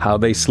 how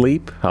they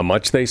sleep, how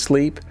much they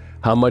sleep.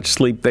 how much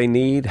sleep they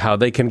need, how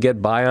they can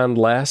get by on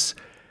less.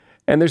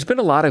 And there's been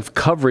a lot of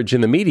coverage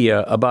in the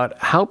media about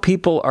how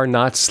people are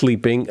not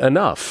sleeping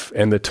enough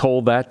and the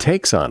toll that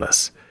takes on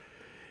us.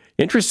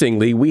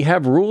 Interestingly, we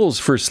have rules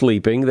for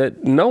sleeping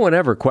that no one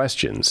ever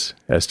questions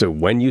as to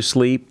when you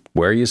sleep,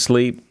 where you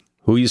sleep,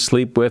 who you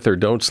sleep with or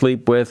don't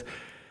sleep with.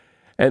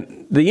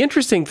 And the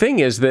interesting thing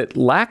is that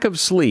lack of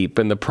sleep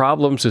and the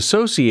problems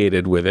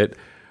associated with it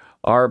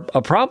are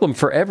a problem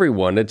for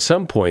everyone at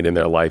some point in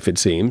their life, it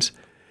seems.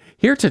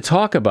 Here to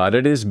talk about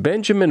it is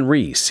Benjamin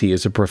Reese. He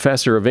is a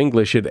professor of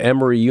English at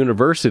Emory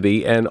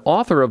University and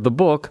author of the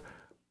book,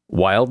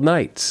 Wild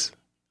Nights.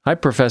 Hi,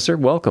 Professor.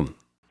 Welcome.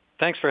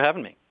 Thanks for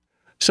having me.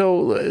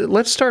 So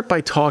let's start by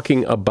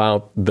talking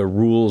about the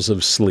rules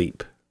of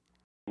sleep.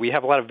 We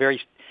have a lot of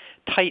very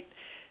tight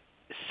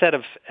set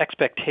of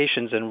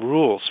expectations and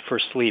rules for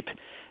sleep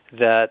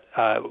that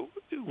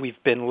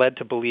we've been led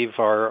to believe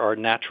are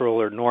natural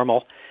or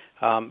normal,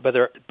 but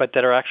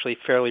that are actually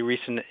fairly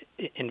recent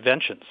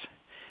inventions.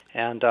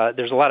 And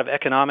there's a lot of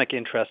economic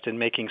interest in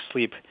making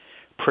sleep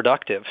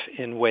productive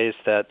in ways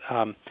that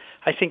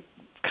I think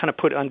kind of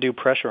put undue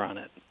pressure on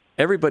it.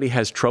 Everybody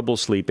has trouble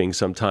sleeping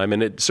sometime,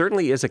 and it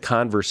certainly is a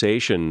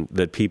conversation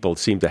that people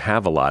seem to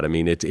have a lot. I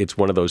mean, it's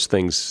one of those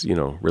things,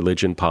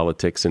 religion,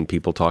 politics, and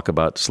people talk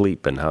about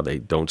sleep and how they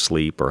don't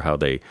sleep or how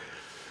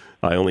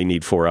I only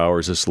need 4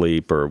 hours of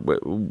sleep or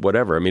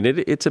whatever. I mean,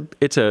 it's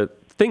a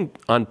thing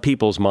on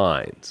people's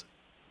minds.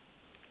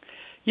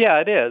 Yeah,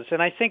 it is.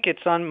 And I think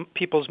it's on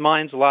people's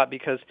minds a lot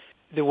because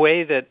the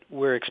way that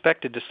we're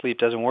expected to sleep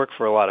doesn't work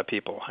for a lot of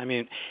people. I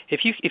mean,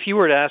 if you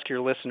were to ask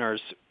your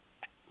listeners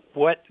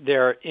what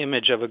their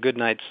image of a good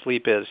night's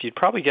sleep is, you'd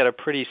probably get a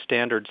pretty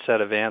standard set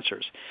of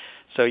answers.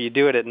 So you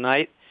do it at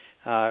night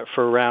for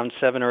around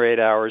 7 or 8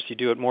 hours. You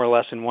do it more or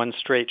less in one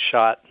straight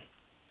shot.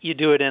 You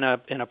do it in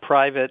a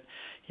private,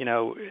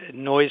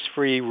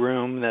 noise-free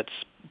room that's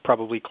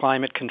probably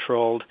climate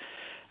controlled.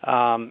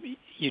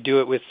 You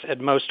do it with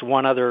at most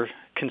one other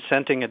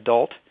consenting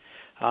adult.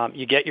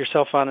 You get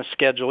yourself on a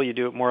schedule. You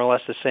do it more or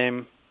less the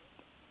same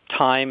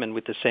time and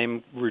with the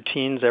same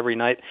routines every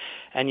night.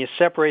 And you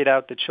separate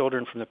out the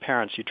children from the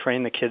parents. You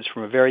train the kids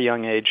from a very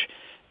young age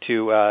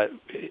to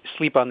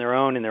sleep on their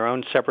own in their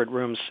own separate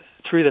rooms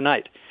through the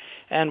night.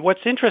 And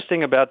what's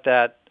interesting about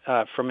that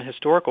from a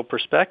historical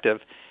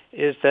perspective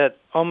is that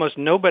almost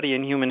nobody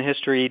in human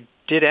history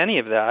did any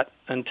of that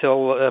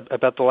until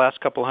about the last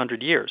couple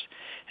hundred years.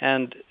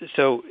 And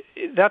so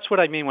that's what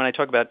I mean when I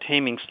talk about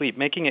taming sleep,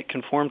 making it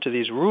conform to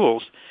these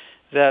rules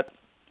that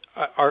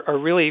are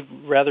really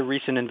rather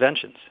recent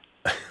inventions.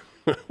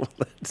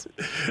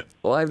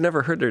 Well, I've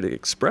never heard it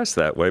expressed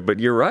that way, but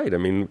you're right. I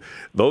mean,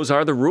 those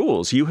are the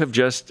rules. You have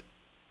just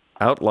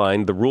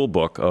outlined the rule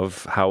book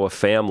of how a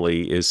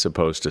family is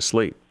supposed to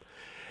sleep.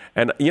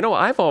 And,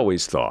 I've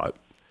always thought,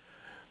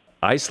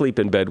 I sleep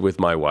in bed with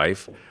my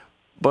wife,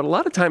 but a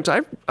lot of times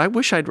I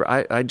wish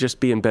I'd just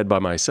be in bed by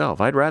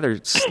myself. I'd rather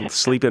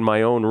sleep in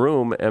my own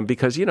room, and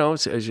because,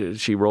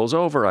 as she rolls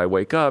over, I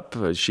wake up,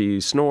 she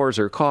snores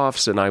or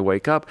coughs, and I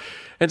wake up.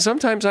 And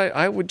sometimes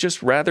I would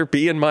just rather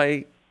be in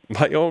my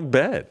own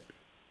bed.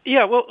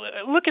 Yeah, well,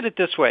 look at it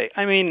this way.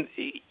 I mean,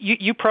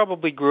 you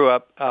probably grew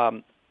up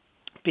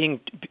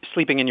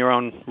sleeping in your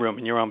own room,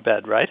 in your own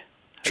bed, right?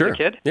 Sure. As a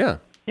kid? Yeah.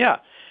 Yeah.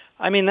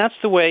 I mean, that's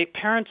the way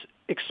parents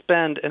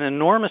expend an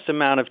enormous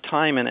amount of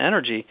time and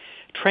energy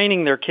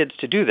training their kids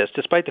to do this,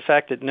 despite the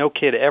fact that no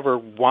kid ever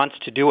wants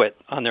to do it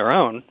on their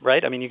own,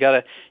 right? I mean, you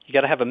gotta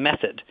have a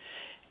method,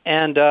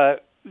 and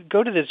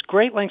go to this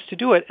great lengths to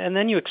do it, and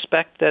then you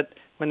expect that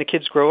when the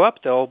kids grow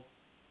up, they'll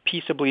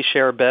peaceably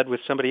share a bed with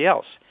somebody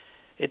else.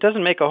 It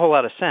doesn't make a whole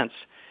lot of sense.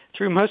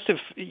 Through most of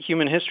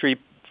human history,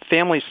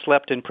 families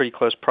slept in pretty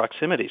close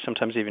proximity,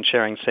 sometimes even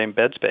sharing the same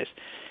bed space.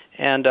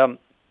 And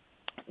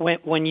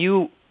when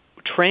you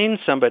train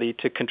somebody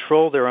to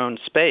control their own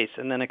space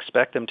and then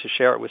expect them to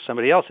share it with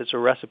somebody else, it's a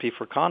recipe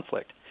for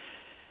conflict.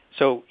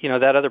 So,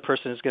 that other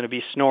person is going to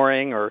be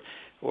snoring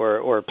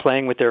or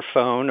playing with their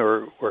phone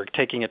or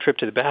taking a trip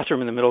to the bathroom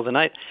in the middle of the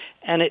night,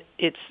 and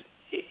it's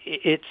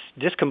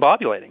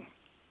discombobulating.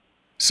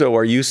 So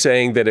are you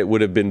saying that it would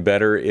have been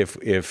better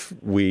if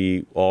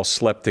we all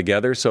slept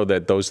together so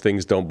that those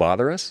things don't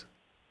bother us?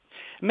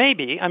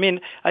 Maybe. I mean,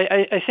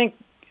 I think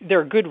there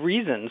are good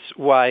reasons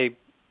why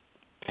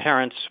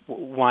parents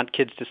want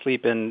kids to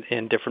sleep in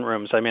different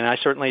rooms. I mean, I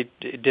certainly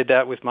did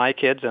that with my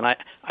kids, and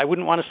I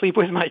wouldn't want to sleep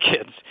with my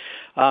kids.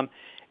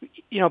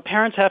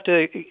 Parents have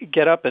to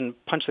get up and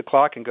punch the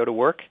clock and go to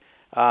work,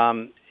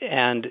 and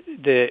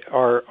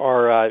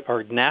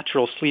our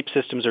natural sleep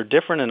systems are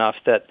different enough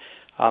that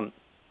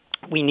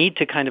we need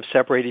to kind of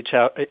separate each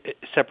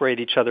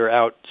other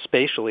out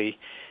spatially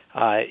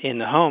in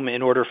the home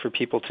in order for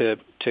people to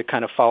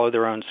kind of follow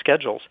their own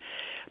schedules.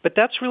 But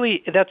that's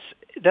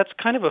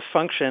kind of a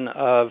function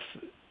of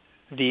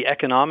the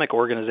economic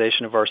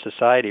organization of our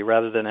society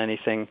rather than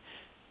anything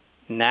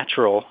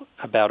natural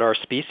about our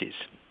species.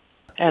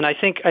 And I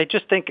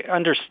just think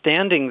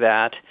understanding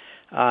that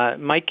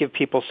might give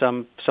people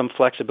some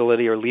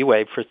flexibility or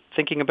leeway for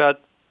thinking about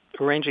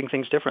arranging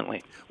things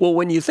differently. Well,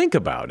 when you think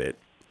about it,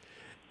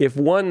 if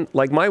one,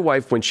 like my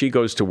wife, when she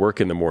goes to work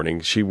in the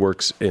morning, she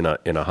works in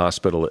a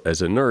hospital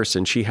as a nurse,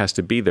 and she has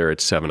to be there at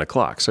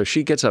 7:00. So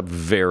she gets up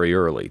very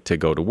early to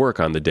go to work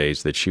on the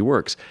days that she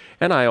works.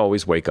 And I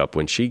always wake up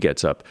when she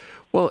gets up.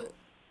 Well,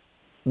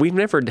 we've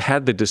never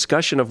had the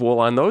discussion of, well,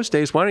 on those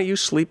days, why don't you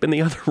sleep in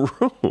the other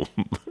room?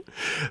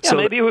 Yeah, so,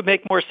 maybe it would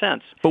make more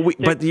sense.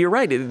 But you're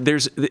right.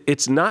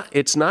 It's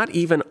not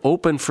even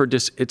open for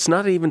it's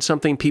not even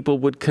something people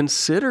would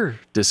consider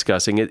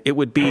discussing. It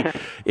would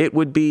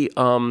be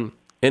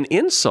an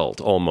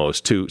insult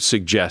almost to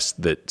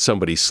suggest that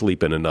somebody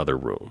sleep in another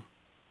room.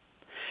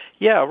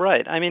 Yeah,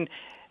 right. I mean,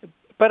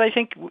 but I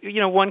think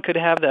one could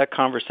have that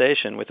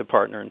conversation with a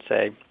partner and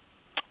say,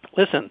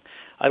 listen,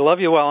 I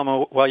love you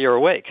while you're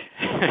awake,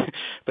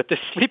 but this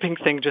sleeping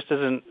thing just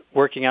isn't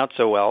working out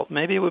so well.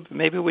 Maybe it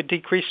would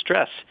decrease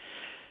stress.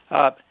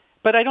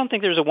 But I don't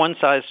think there's a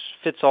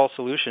one-size-fits-all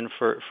solution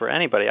for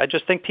anybody. I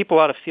just think people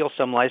ought to feel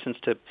some license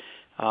to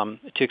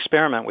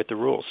experiment with the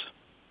rules.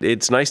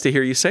 It's nice to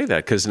hear you say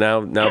that, because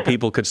now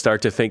people could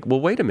start to think, well,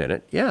 wait a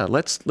minute. Yeah,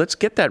 let's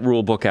get that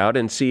rule book out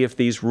and see if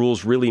these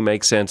rules really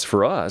make sense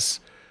for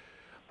us.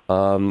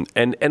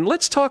 And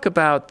let's talk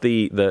about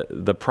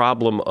the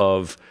problem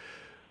of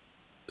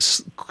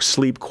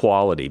sleep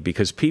quality,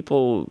 because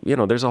people,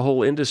 there's a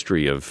whole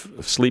industry of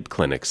sleep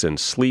clinics and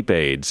sleep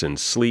aids and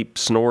sleep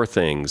snore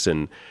things.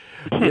 And,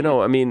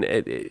 I mean,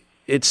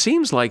 it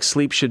seems like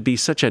sleep should be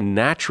such a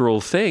natural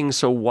thing.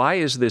 So why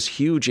is this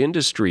huge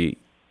industry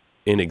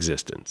in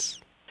existence?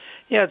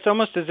 Yeah, it's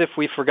almost as if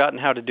we've forgotten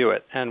how to do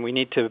it, and we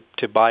need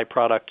to buy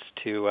products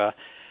to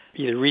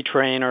either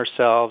retrain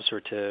ourselves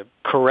or to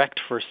correct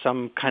for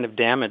some kind of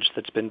damage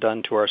that's been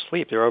done to our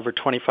sleep. There are over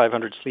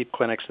 2,500 sleep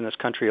clinics in this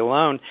country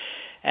alone.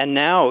 And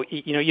now,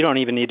 you don't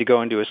even need to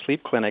go into a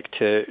sleep clinic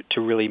to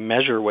really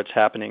measure what's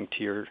happening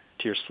to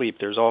your sleep.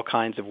 There's all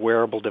kinds of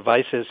wearable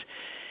devices,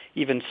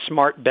 even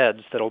smart beds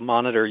that'll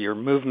monitor your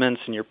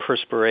movements and your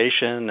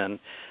perspiration, and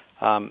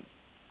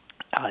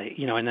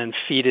and then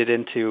feed it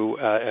into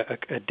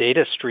a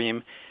data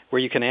stream where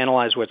you can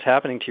analyze what's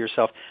happening to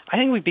yourself. I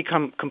think we've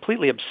become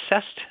completely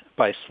obsessed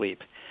by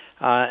sleep,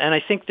 and I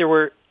think there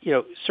were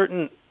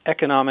certain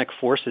economic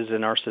forces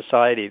in our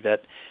society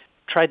that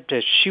tried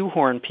to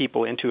shoehorn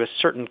people into a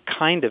certain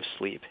kind of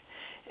sleep.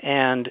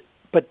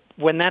 But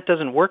when that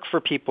doesn't work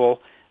for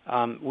people,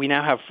 we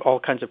now have all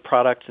kinds of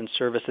products and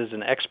services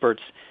and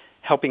experts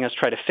helping us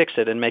try to fix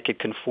it and make it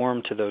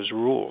conform to those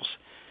rules.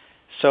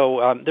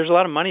 So there's a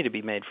lot of money to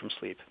be made from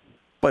sleep.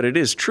 But it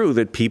is true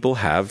that people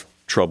have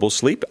trouble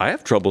sleep. I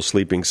have trouble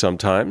sleeping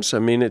sometimes. I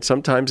mean,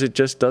 sometimes it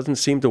just doesn't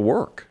seem to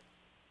work.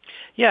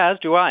 Yeah, as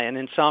do I. And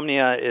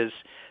insomnia is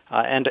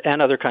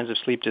and other kinds of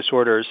sleep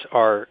disorders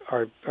are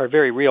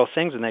very real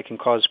things, and they can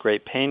cause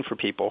great pain for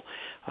people.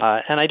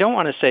 And I don't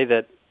want to say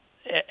that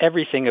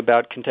everything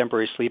about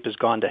contemporary sleep has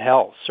gone to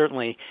hell.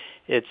 Certainly,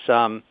 it's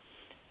a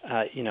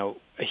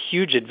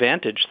huge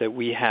advantage that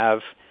we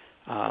have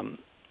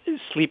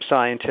sleep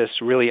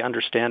scientists really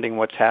understanding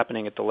what's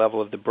happening at the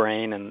level of the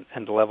brain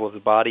and the level of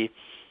the body.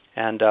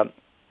 And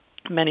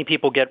many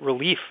people get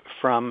relief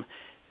from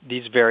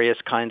these various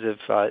kinds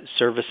of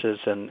services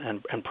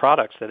and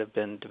products that have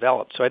been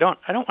developed. So I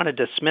don't want to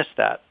dismiss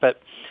that. But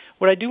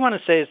what I do want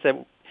to say is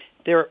that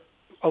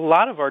a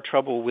lot of our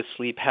trouble with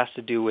sleep has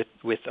to do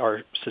with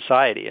our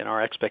society and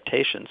our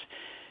expectations.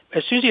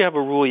 As soon as you have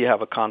a rule, you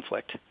have a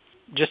conflict.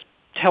 Just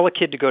tell a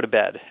kid to go to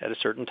bed at a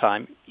certain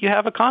time, you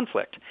have a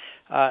conflict.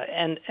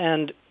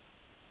 And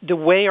the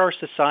way our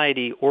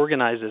society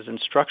organizes and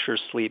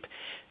structures sleep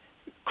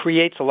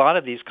creates a lot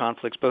of these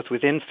conflicts, both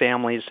within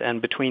families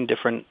and between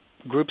different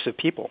groups of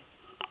people.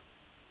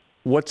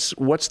 What's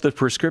the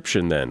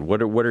prescription then?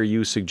 What are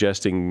you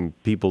suggesting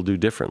people do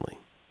differently?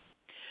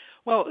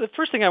 Well, the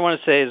first thing I want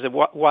to say is that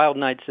Wild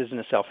Nights isn't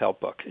a self-help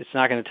book. It's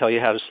not going to tell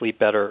you how to sleep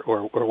better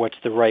or what's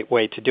the right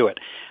way to do it.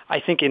 I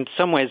think in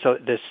some ways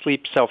the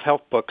sleep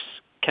self-help books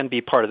can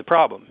be part of the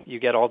problem. You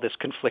get all this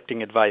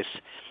conflicting advice,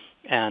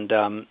 and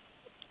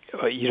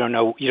you don't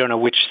know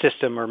which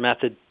system or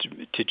method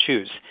to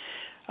choose.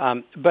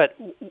 But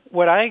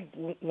what I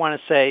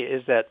want to say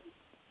is that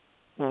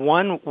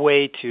one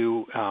way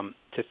to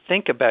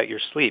think about your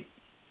sleep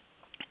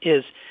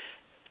is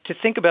to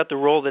think about the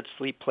role that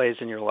sleep plays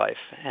in your life,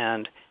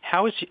 and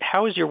how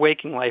is your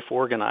waking life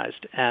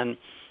organized, and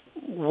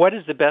what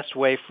is the best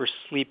way for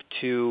sleep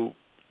to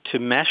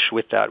mesh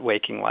with that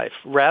waking life,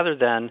 rather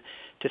than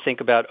to think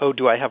about,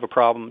 do I have a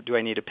problem? Do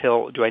I need a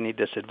pill? Do I need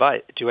this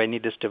advice? Do I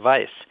need this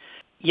device?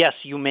 Yes,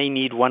 you may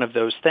need one of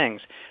those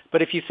things,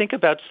 but if you think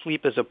about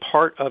sleep as a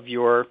part of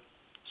your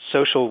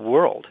social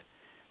world,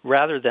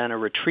 rather than a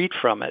retreat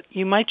from it,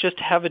 you might just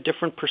have a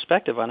different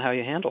perspective on how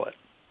you handle it.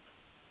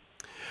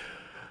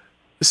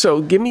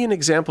 So give me an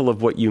example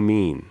of what you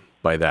mean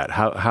by that.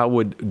 How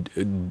would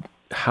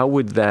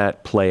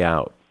that play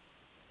out?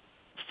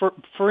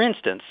 For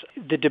instance,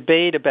 the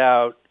debate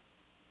about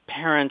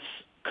parents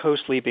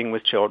co-sleeping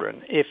with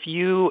children. If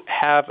you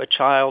have a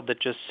child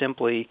that just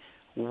simply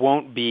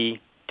won't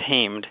be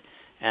tamed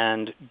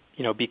and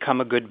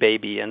become a good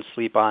baby and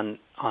sleep on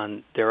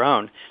their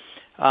own,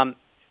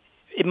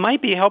 it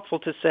might be helpful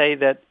to say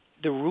that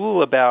the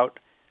rule about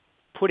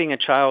putting a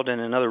child in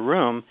another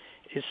room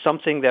is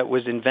something that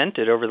was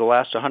invented over the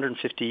last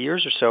 150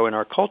 years or so in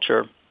our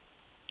culture,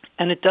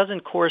 and it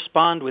doesn't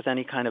correspond with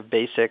any kind of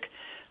basic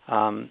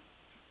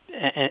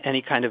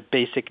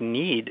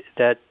need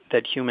that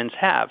humans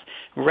have.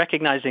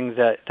 Recognizing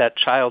that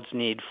child's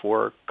need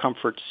for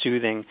comfort,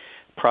 soothing,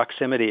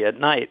 proximity at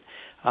night.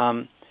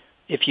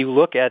 If you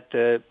look at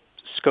the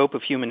scope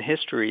of human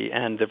history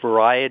and the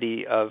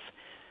variety of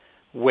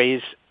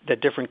ways that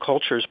different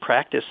cultures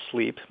practice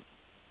sleep,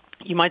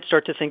 you might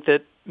start to think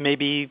that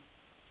maybe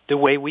the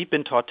way we've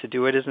been taught to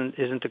do it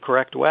isn't the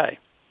correct way.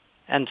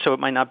 And so it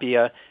might not be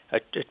a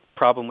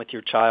problem with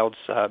your child's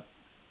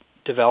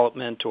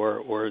development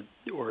or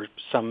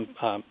some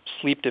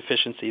sleep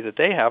deficiency that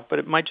they have, but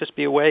it might just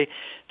be a way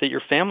that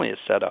your family is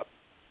set up.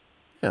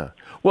 Yeah.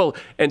 Well,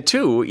 and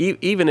two,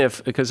 even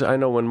if, because I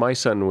know when my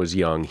son was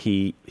young,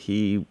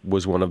 he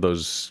was one of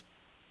those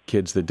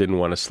kids that didn't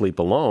want to sleep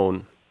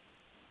alone.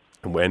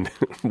 When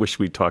wish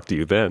we'd talked to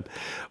you then,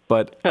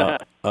 but I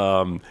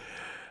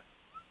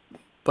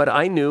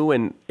knew,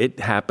 and it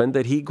happened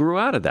that he grew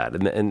out of that,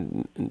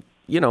 and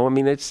you know, I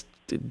mean, it's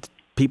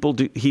people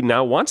do. He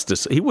now wants to.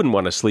 He wouldn't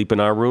want to sleep in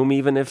our room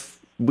even if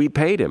we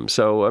paid him.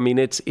 So I mean,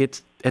 it's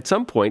at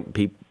some point,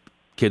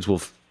 kids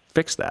will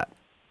fix that.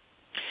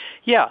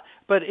 Yeah,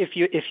 but if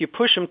you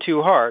push them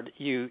too hard,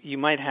 you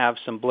might have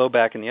some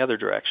blowback in the other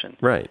direction.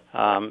 Right.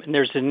 And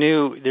there's a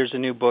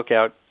new book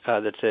out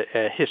that's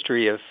a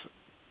history of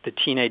the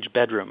teenage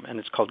bedroom, and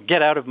it's called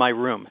Get Out of My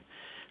Room,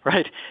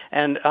 right?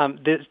 And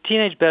the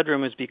teenage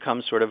bedroom has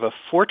become sort of a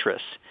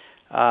fortress.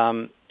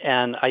 And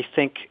I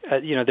think,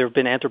 there have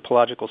been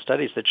anthropological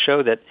studies that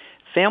show that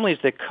families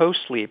that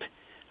co-sleep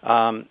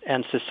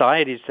and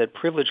societies that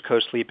privilege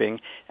co-sleeping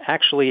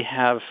actually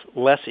have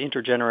less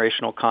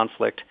intergenerational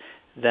conflict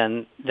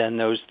than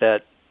those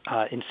that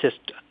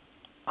insist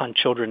on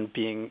children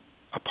being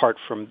apart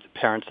from the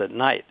parents at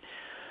night.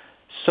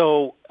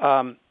 So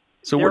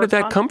where did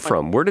that come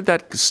from? Where did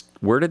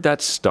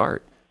that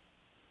start?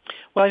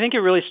 Well, I think it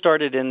really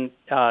started in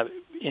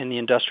the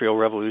Industrial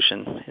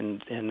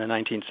Revolution in the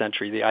 19th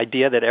century. The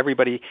idea that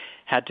everybody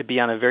had to be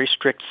on a very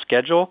strict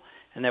schedule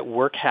and that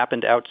work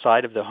happened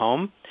outside of the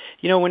home.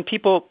 You know, when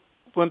people's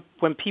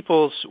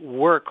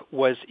work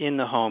was in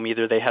the home,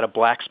 either they had a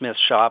blacksmith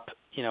shop,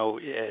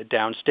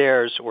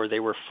 downstairs, or they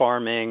were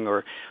farming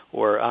or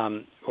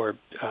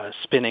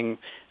spinning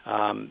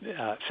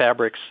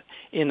fabrics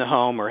in the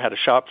home, or had a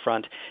shop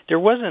front. There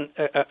wasn't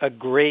a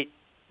great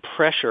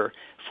pressure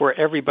for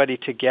everybody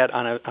to get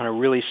on a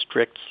really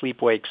strict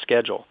sleep-wake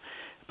schedule.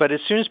 But as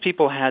soon as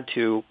people had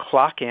to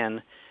clock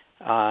in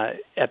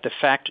at the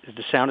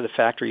sound of the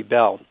factory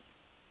bell,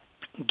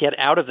 get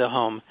out of the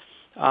home,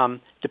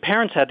 the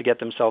parents had to get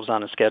themselves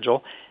on a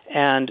schedule,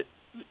 and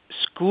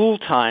school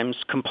times,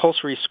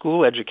 compulsory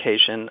school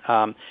education,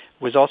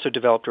 was also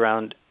developed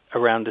around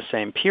the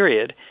same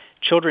period.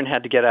 Children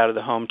had to get out of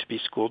the home to be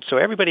schooled, so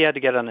everybody had to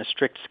get on a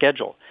strict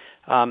schedule.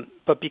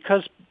 But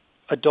because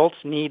adults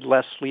need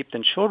less sleep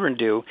than children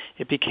do,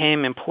 it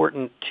became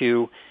important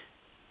to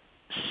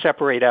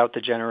separate out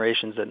the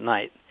generations at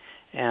night.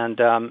 And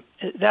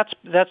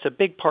that's a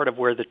big part of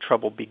where the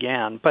trouble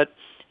began. But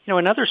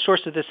another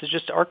source of this is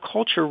just our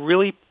culture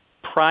really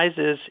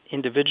prizes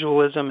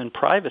individualism and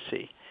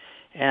privacy.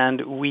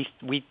 And we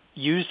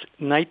use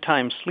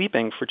nighttime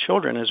sleeping for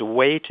children as a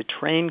way to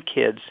train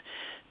kids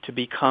to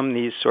become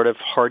these sort of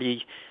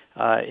hardy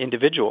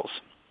individuals.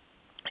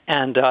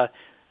 And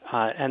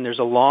there's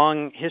a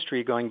long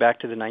history going back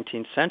to the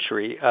 19th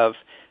century of,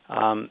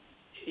 kind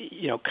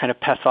of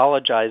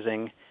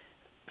pathologizing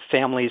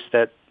families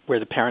where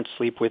the parents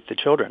sleep with the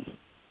children.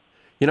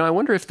 I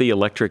wonder if the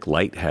electric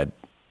light had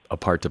a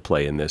part to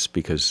play in this,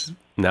 because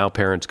now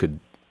parents could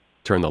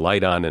turn the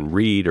light on and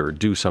read or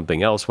do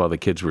something else while the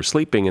kids were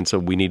sleeping, and so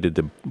we needed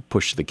to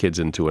push the kids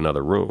into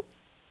another room.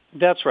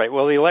 That's right.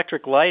 Well, the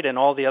electric light and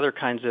all the other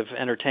kinds of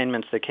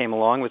entertainments that came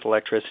along with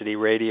electricity,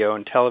 radio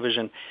and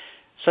television,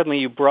 suddenly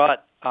you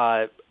brought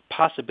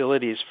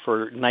possibilities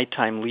for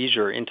nighttime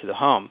leisure into the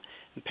home.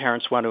 And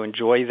parents want to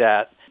enjoy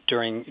that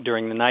during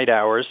the night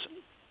hours,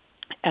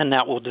 and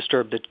that will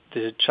disturb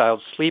the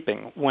child's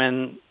sleeping.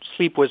 When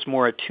sleep was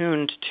more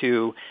attuned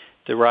to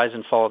the rise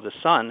and fall of the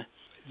sun,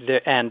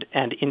 and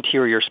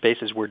interior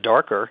spaces were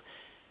darker,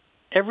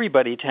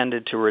 everybody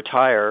tended to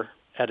retire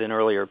at an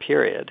earlier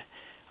period.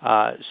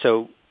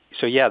 So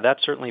yeah, that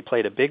certainly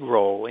played a big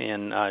role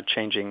in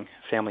changing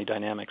family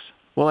dynamics.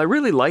 Well, I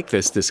really like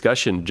this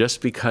discussion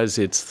just because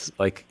it's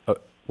like,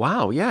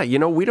 wow, yeah,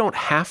 we don't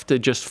have to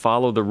just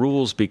follow the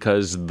rules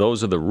because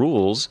those are the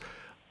rules.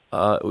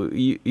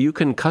 You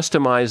can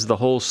customize the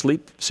whole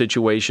sleep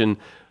situation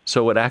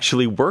so it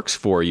actually works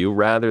for you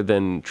rather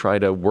than try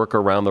to work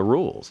around the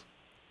rules.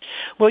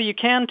 Well, you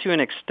can to an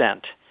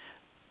extent,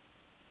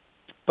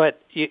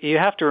 but you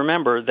have to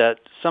remember that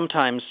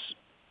sometimes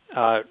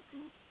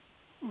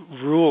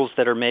rules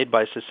that are made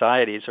by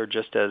societies are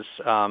just as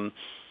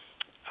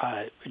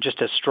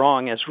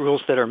strong as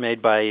rules that are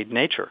made by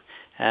nature.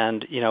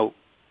 And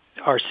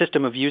our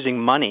system of using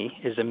money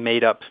is a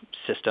made-up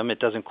system. It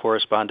doesn't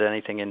correspond to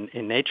anything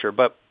in nature.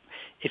 But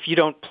if you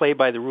don't play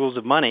by the rules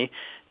of money,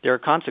 there are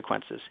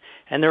consequences.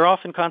 And there are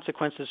often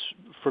consequences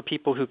for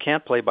people who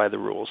can't play by the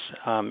rules,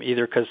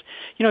 either because,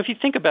 if you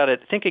think about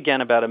it, think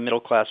again about a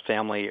middle-class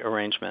family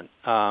arrangement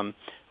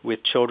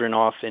with children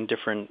off in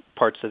different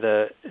parts of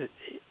the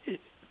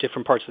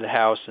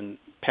house and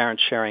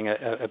parents sharing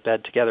a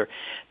bed together.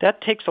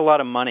 That takes a lot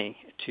of money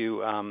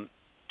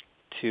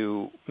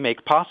to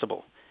make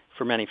possible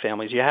for many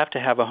families. You have to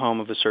have a home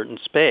of a certain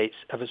space,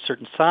 of a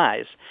certain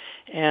size,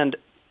 and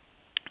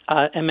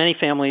many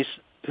families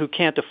who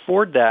can't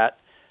afford that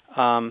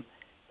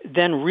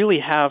then really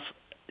have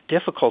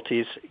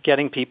difficulties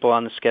getting people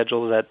on the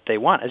schedule that they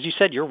want. As you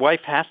said, your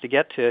wife has to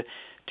get to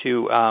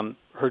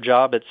her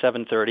job at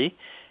 7:30,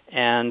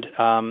 and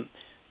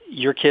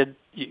your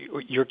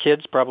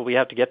kids probably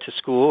have to get to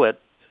school at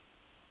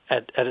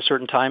a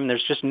certain time. And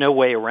there's just no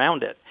way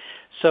around it.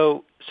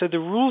 So the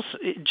rules,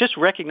 just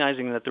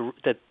recognizing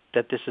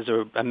that this is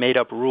a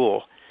made-up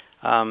rule,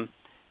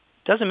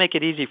 doesn't make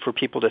it easy for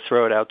people to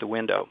throw it out the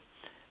window.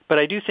 But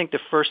I do think the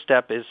first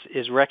step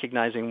is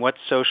recognizing what's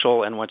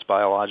social and what's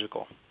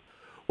biological.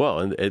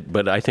 Well,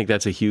 but I think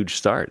that's a huge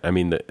start. I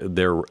mean,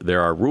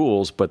 there are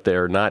rules, but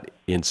they're not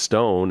in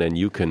stone, and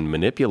you can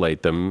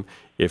manipulate them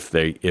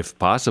if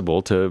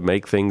possible to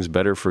make things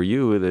better for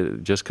you.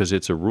 Just because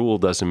it's a rule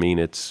doesn't mean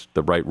it's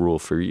the right rule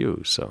for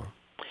you. So.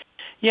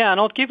 Yeah, and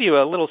I'll give you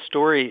a little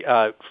story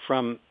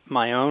from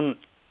my own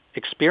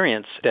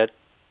experience that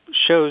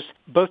shows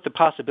both the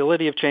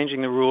possibility of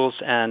changing the rules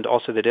and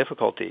also the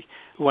difficulty.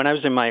 When I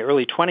was in my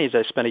early 20s,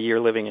 I spent a year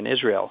living in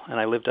Israel, and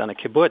I lived on a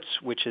kibbutz,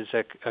 which is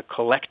a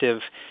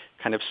collective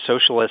kind of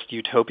socialist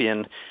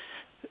utopian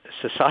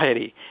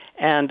society.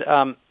 And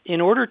in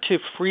order to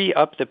free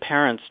up the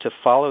parents to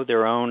follow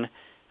their own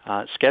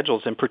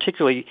schedules, and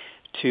particularly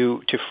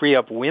to free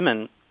up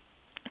women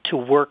to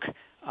work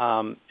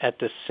at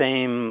the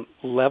same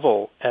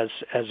level as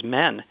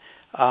men,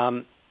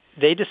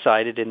 they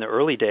decided in the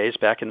early days,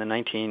 back in the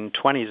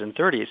 1920s and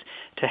 30s,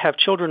 to have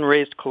children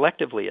raised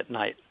collectively at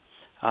night.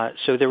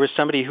 So there was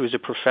somebody who was a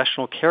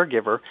professional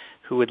caregiver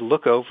who would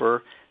look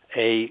over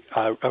a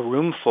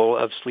room full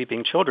of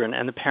sleeping children,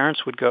 and the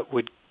parents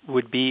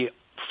would be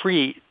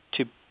free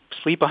to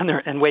sleep on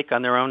and wake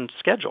on their own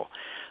schedule.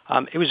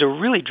 It was a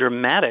really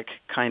dramatic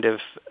kind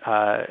of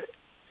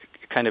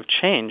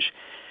change,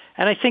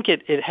 and I think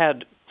it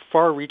had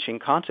far-reaching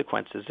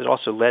consequences. It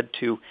also led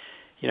to,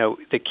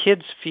 the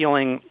kids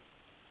feeling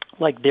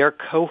like their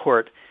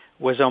cohort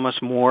was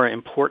almost more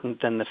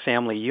important than the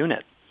family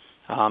unit.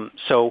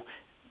 So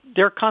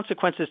there are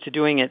consequences to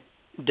doing it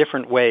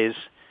different ways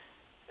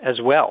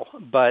as well.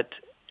 But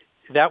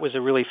that was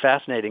a really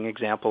fascinating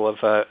example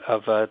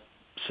of a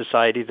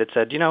society that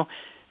said,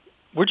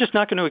 we're just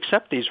not going to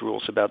accept these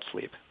rules about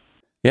sleep.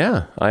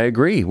 Yeah, I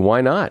agree. Why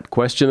not?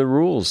 Question the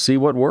rules, see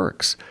what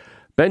works.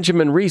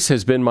 Benjamin Reese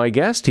has been my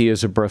guest. He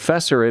is a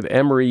professor at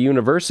Emory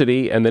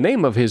University, and the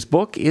name of his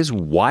book is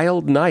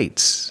Wild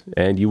Nights.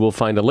 And you will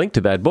find a link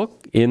to that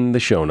book in the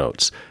show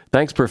notes.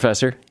 Thanks,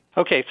 Professor.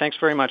 Okay, thanks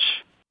very much.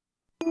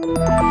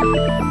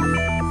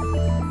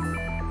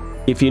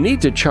 If you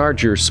need to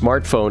charge your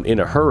smartphone in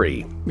a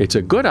hurry, it's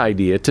a good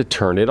idea to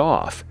turn it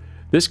off.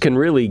 This can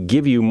really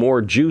give you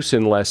more juice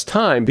in less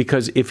time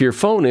because if your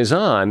phone is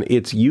on,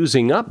 it's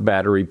using up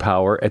battery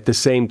power at the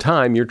same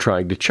time you're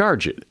trying to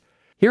charge it.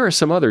 Here are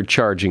some other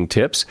charging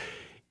tips.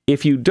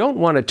 If you don't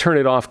want to turn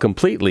it off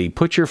completely,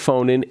 put your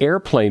phone in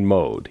airplane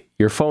mode.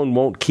 Your phone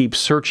won't keep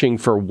searching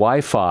for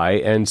Wi-Fi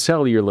and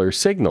cellular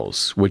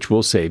signals, which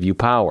will save you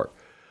power.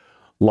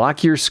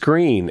 Lock your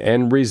screen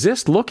and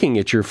resist looking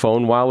at your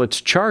phone while it's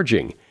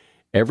charging.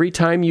 Every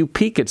time you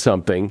peek at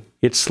something,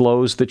 it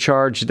slows the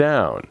charge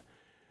down.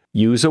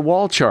 Use a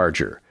wall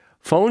charger.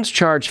 Phones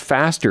charge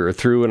faster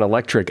through an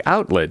electric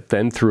outlet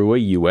than through a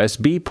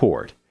USB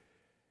port.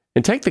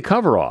 And take the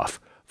cover off.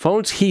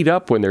 Phones heat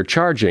up when they're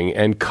charging,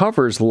 and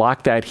covers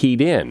lock that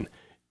heat in.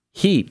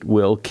 Heat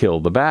will kill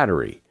the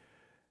battery.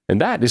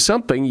 And that is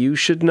something you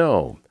should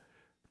know.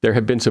 There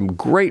have been some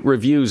great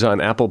reviews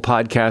on Apple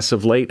Podcasts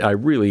of late. I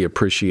really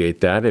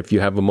appreciate that. If you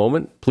have a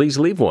moment, please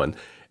leave one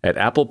at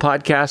Apple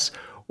Podcasts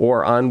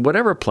or on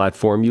whatever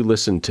platform you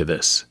listen to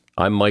this.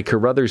 I'm Mike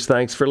Carruthers.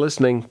 Thanks for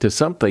listening to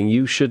Something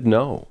You Should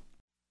Know.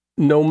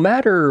 No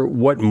matter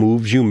what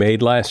moves you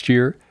made last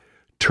year,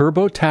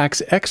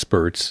 TurboTax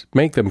experts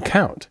make them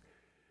count.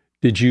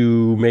 Did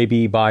you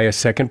maybe buy a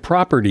second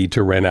property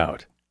to rent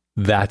out?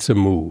 That's a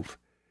move.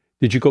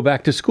 Did you go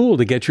back to school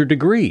to get your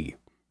degree?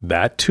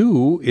 That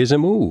too is a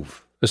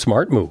move, a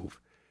smart move.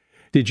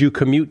 Did you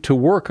commute to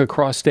work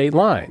across state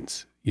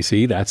lines? You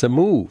see, that's a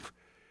move.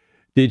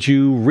 Did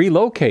you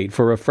relocate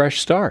for a fresh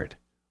start?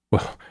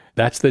 Well,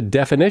 that's the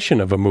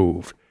definition of a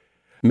move.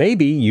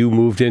 Maybe you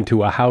moved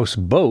into a house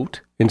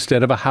boat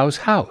instead of a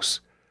house.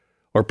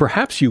 Or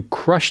perhaps you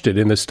crushed it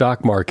in the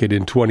stock market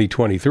in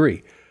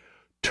 2023.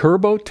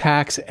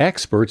 TurboTax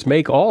experts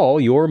make all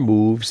your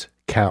moves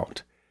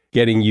count,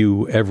 getting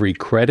you every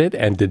credit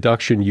and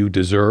deduction you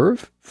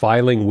deserve,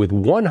 filing with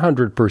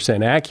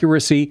 100%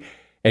 accuracy,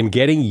 and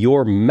getting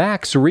your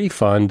max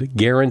refund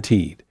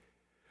guaranteed.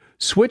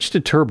 Switch to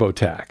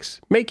TurboTax,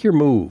 make your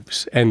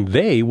moves, and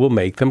they will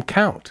make them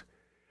count.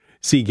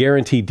 See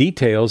guarantee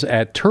details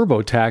at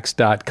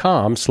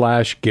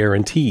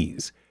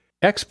turbotax.com/guarantees.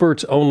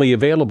 Experts only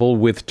available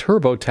with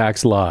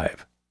TurboTax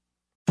Live.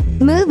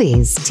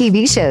 Movies,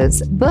 TV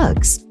shows,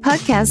 books,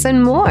 podcasts,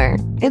 and more.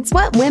 It's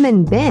What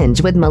Women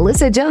Binge with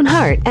Melissa Joan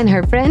Hart and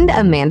her friend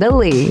Amanda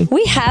Lee.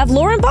 We have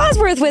Lauren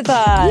Bosworth with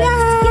us.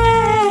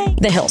 Yay!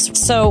 The Hills.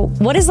 So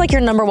what is like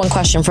your number one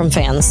question from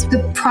fans?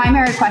 The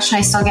primary question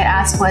I still get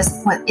asked was,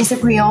 "What is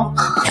it real?"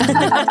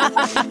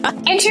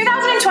 In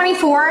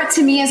 2024,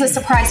 to me, is a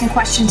surprising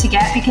question to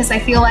get because I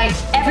feel like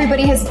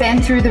everybody has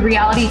been through the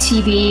reality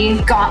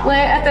TV gauntlet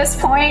at this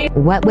point.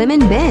 What Women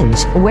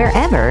Binge,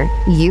 wherever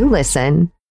you listen.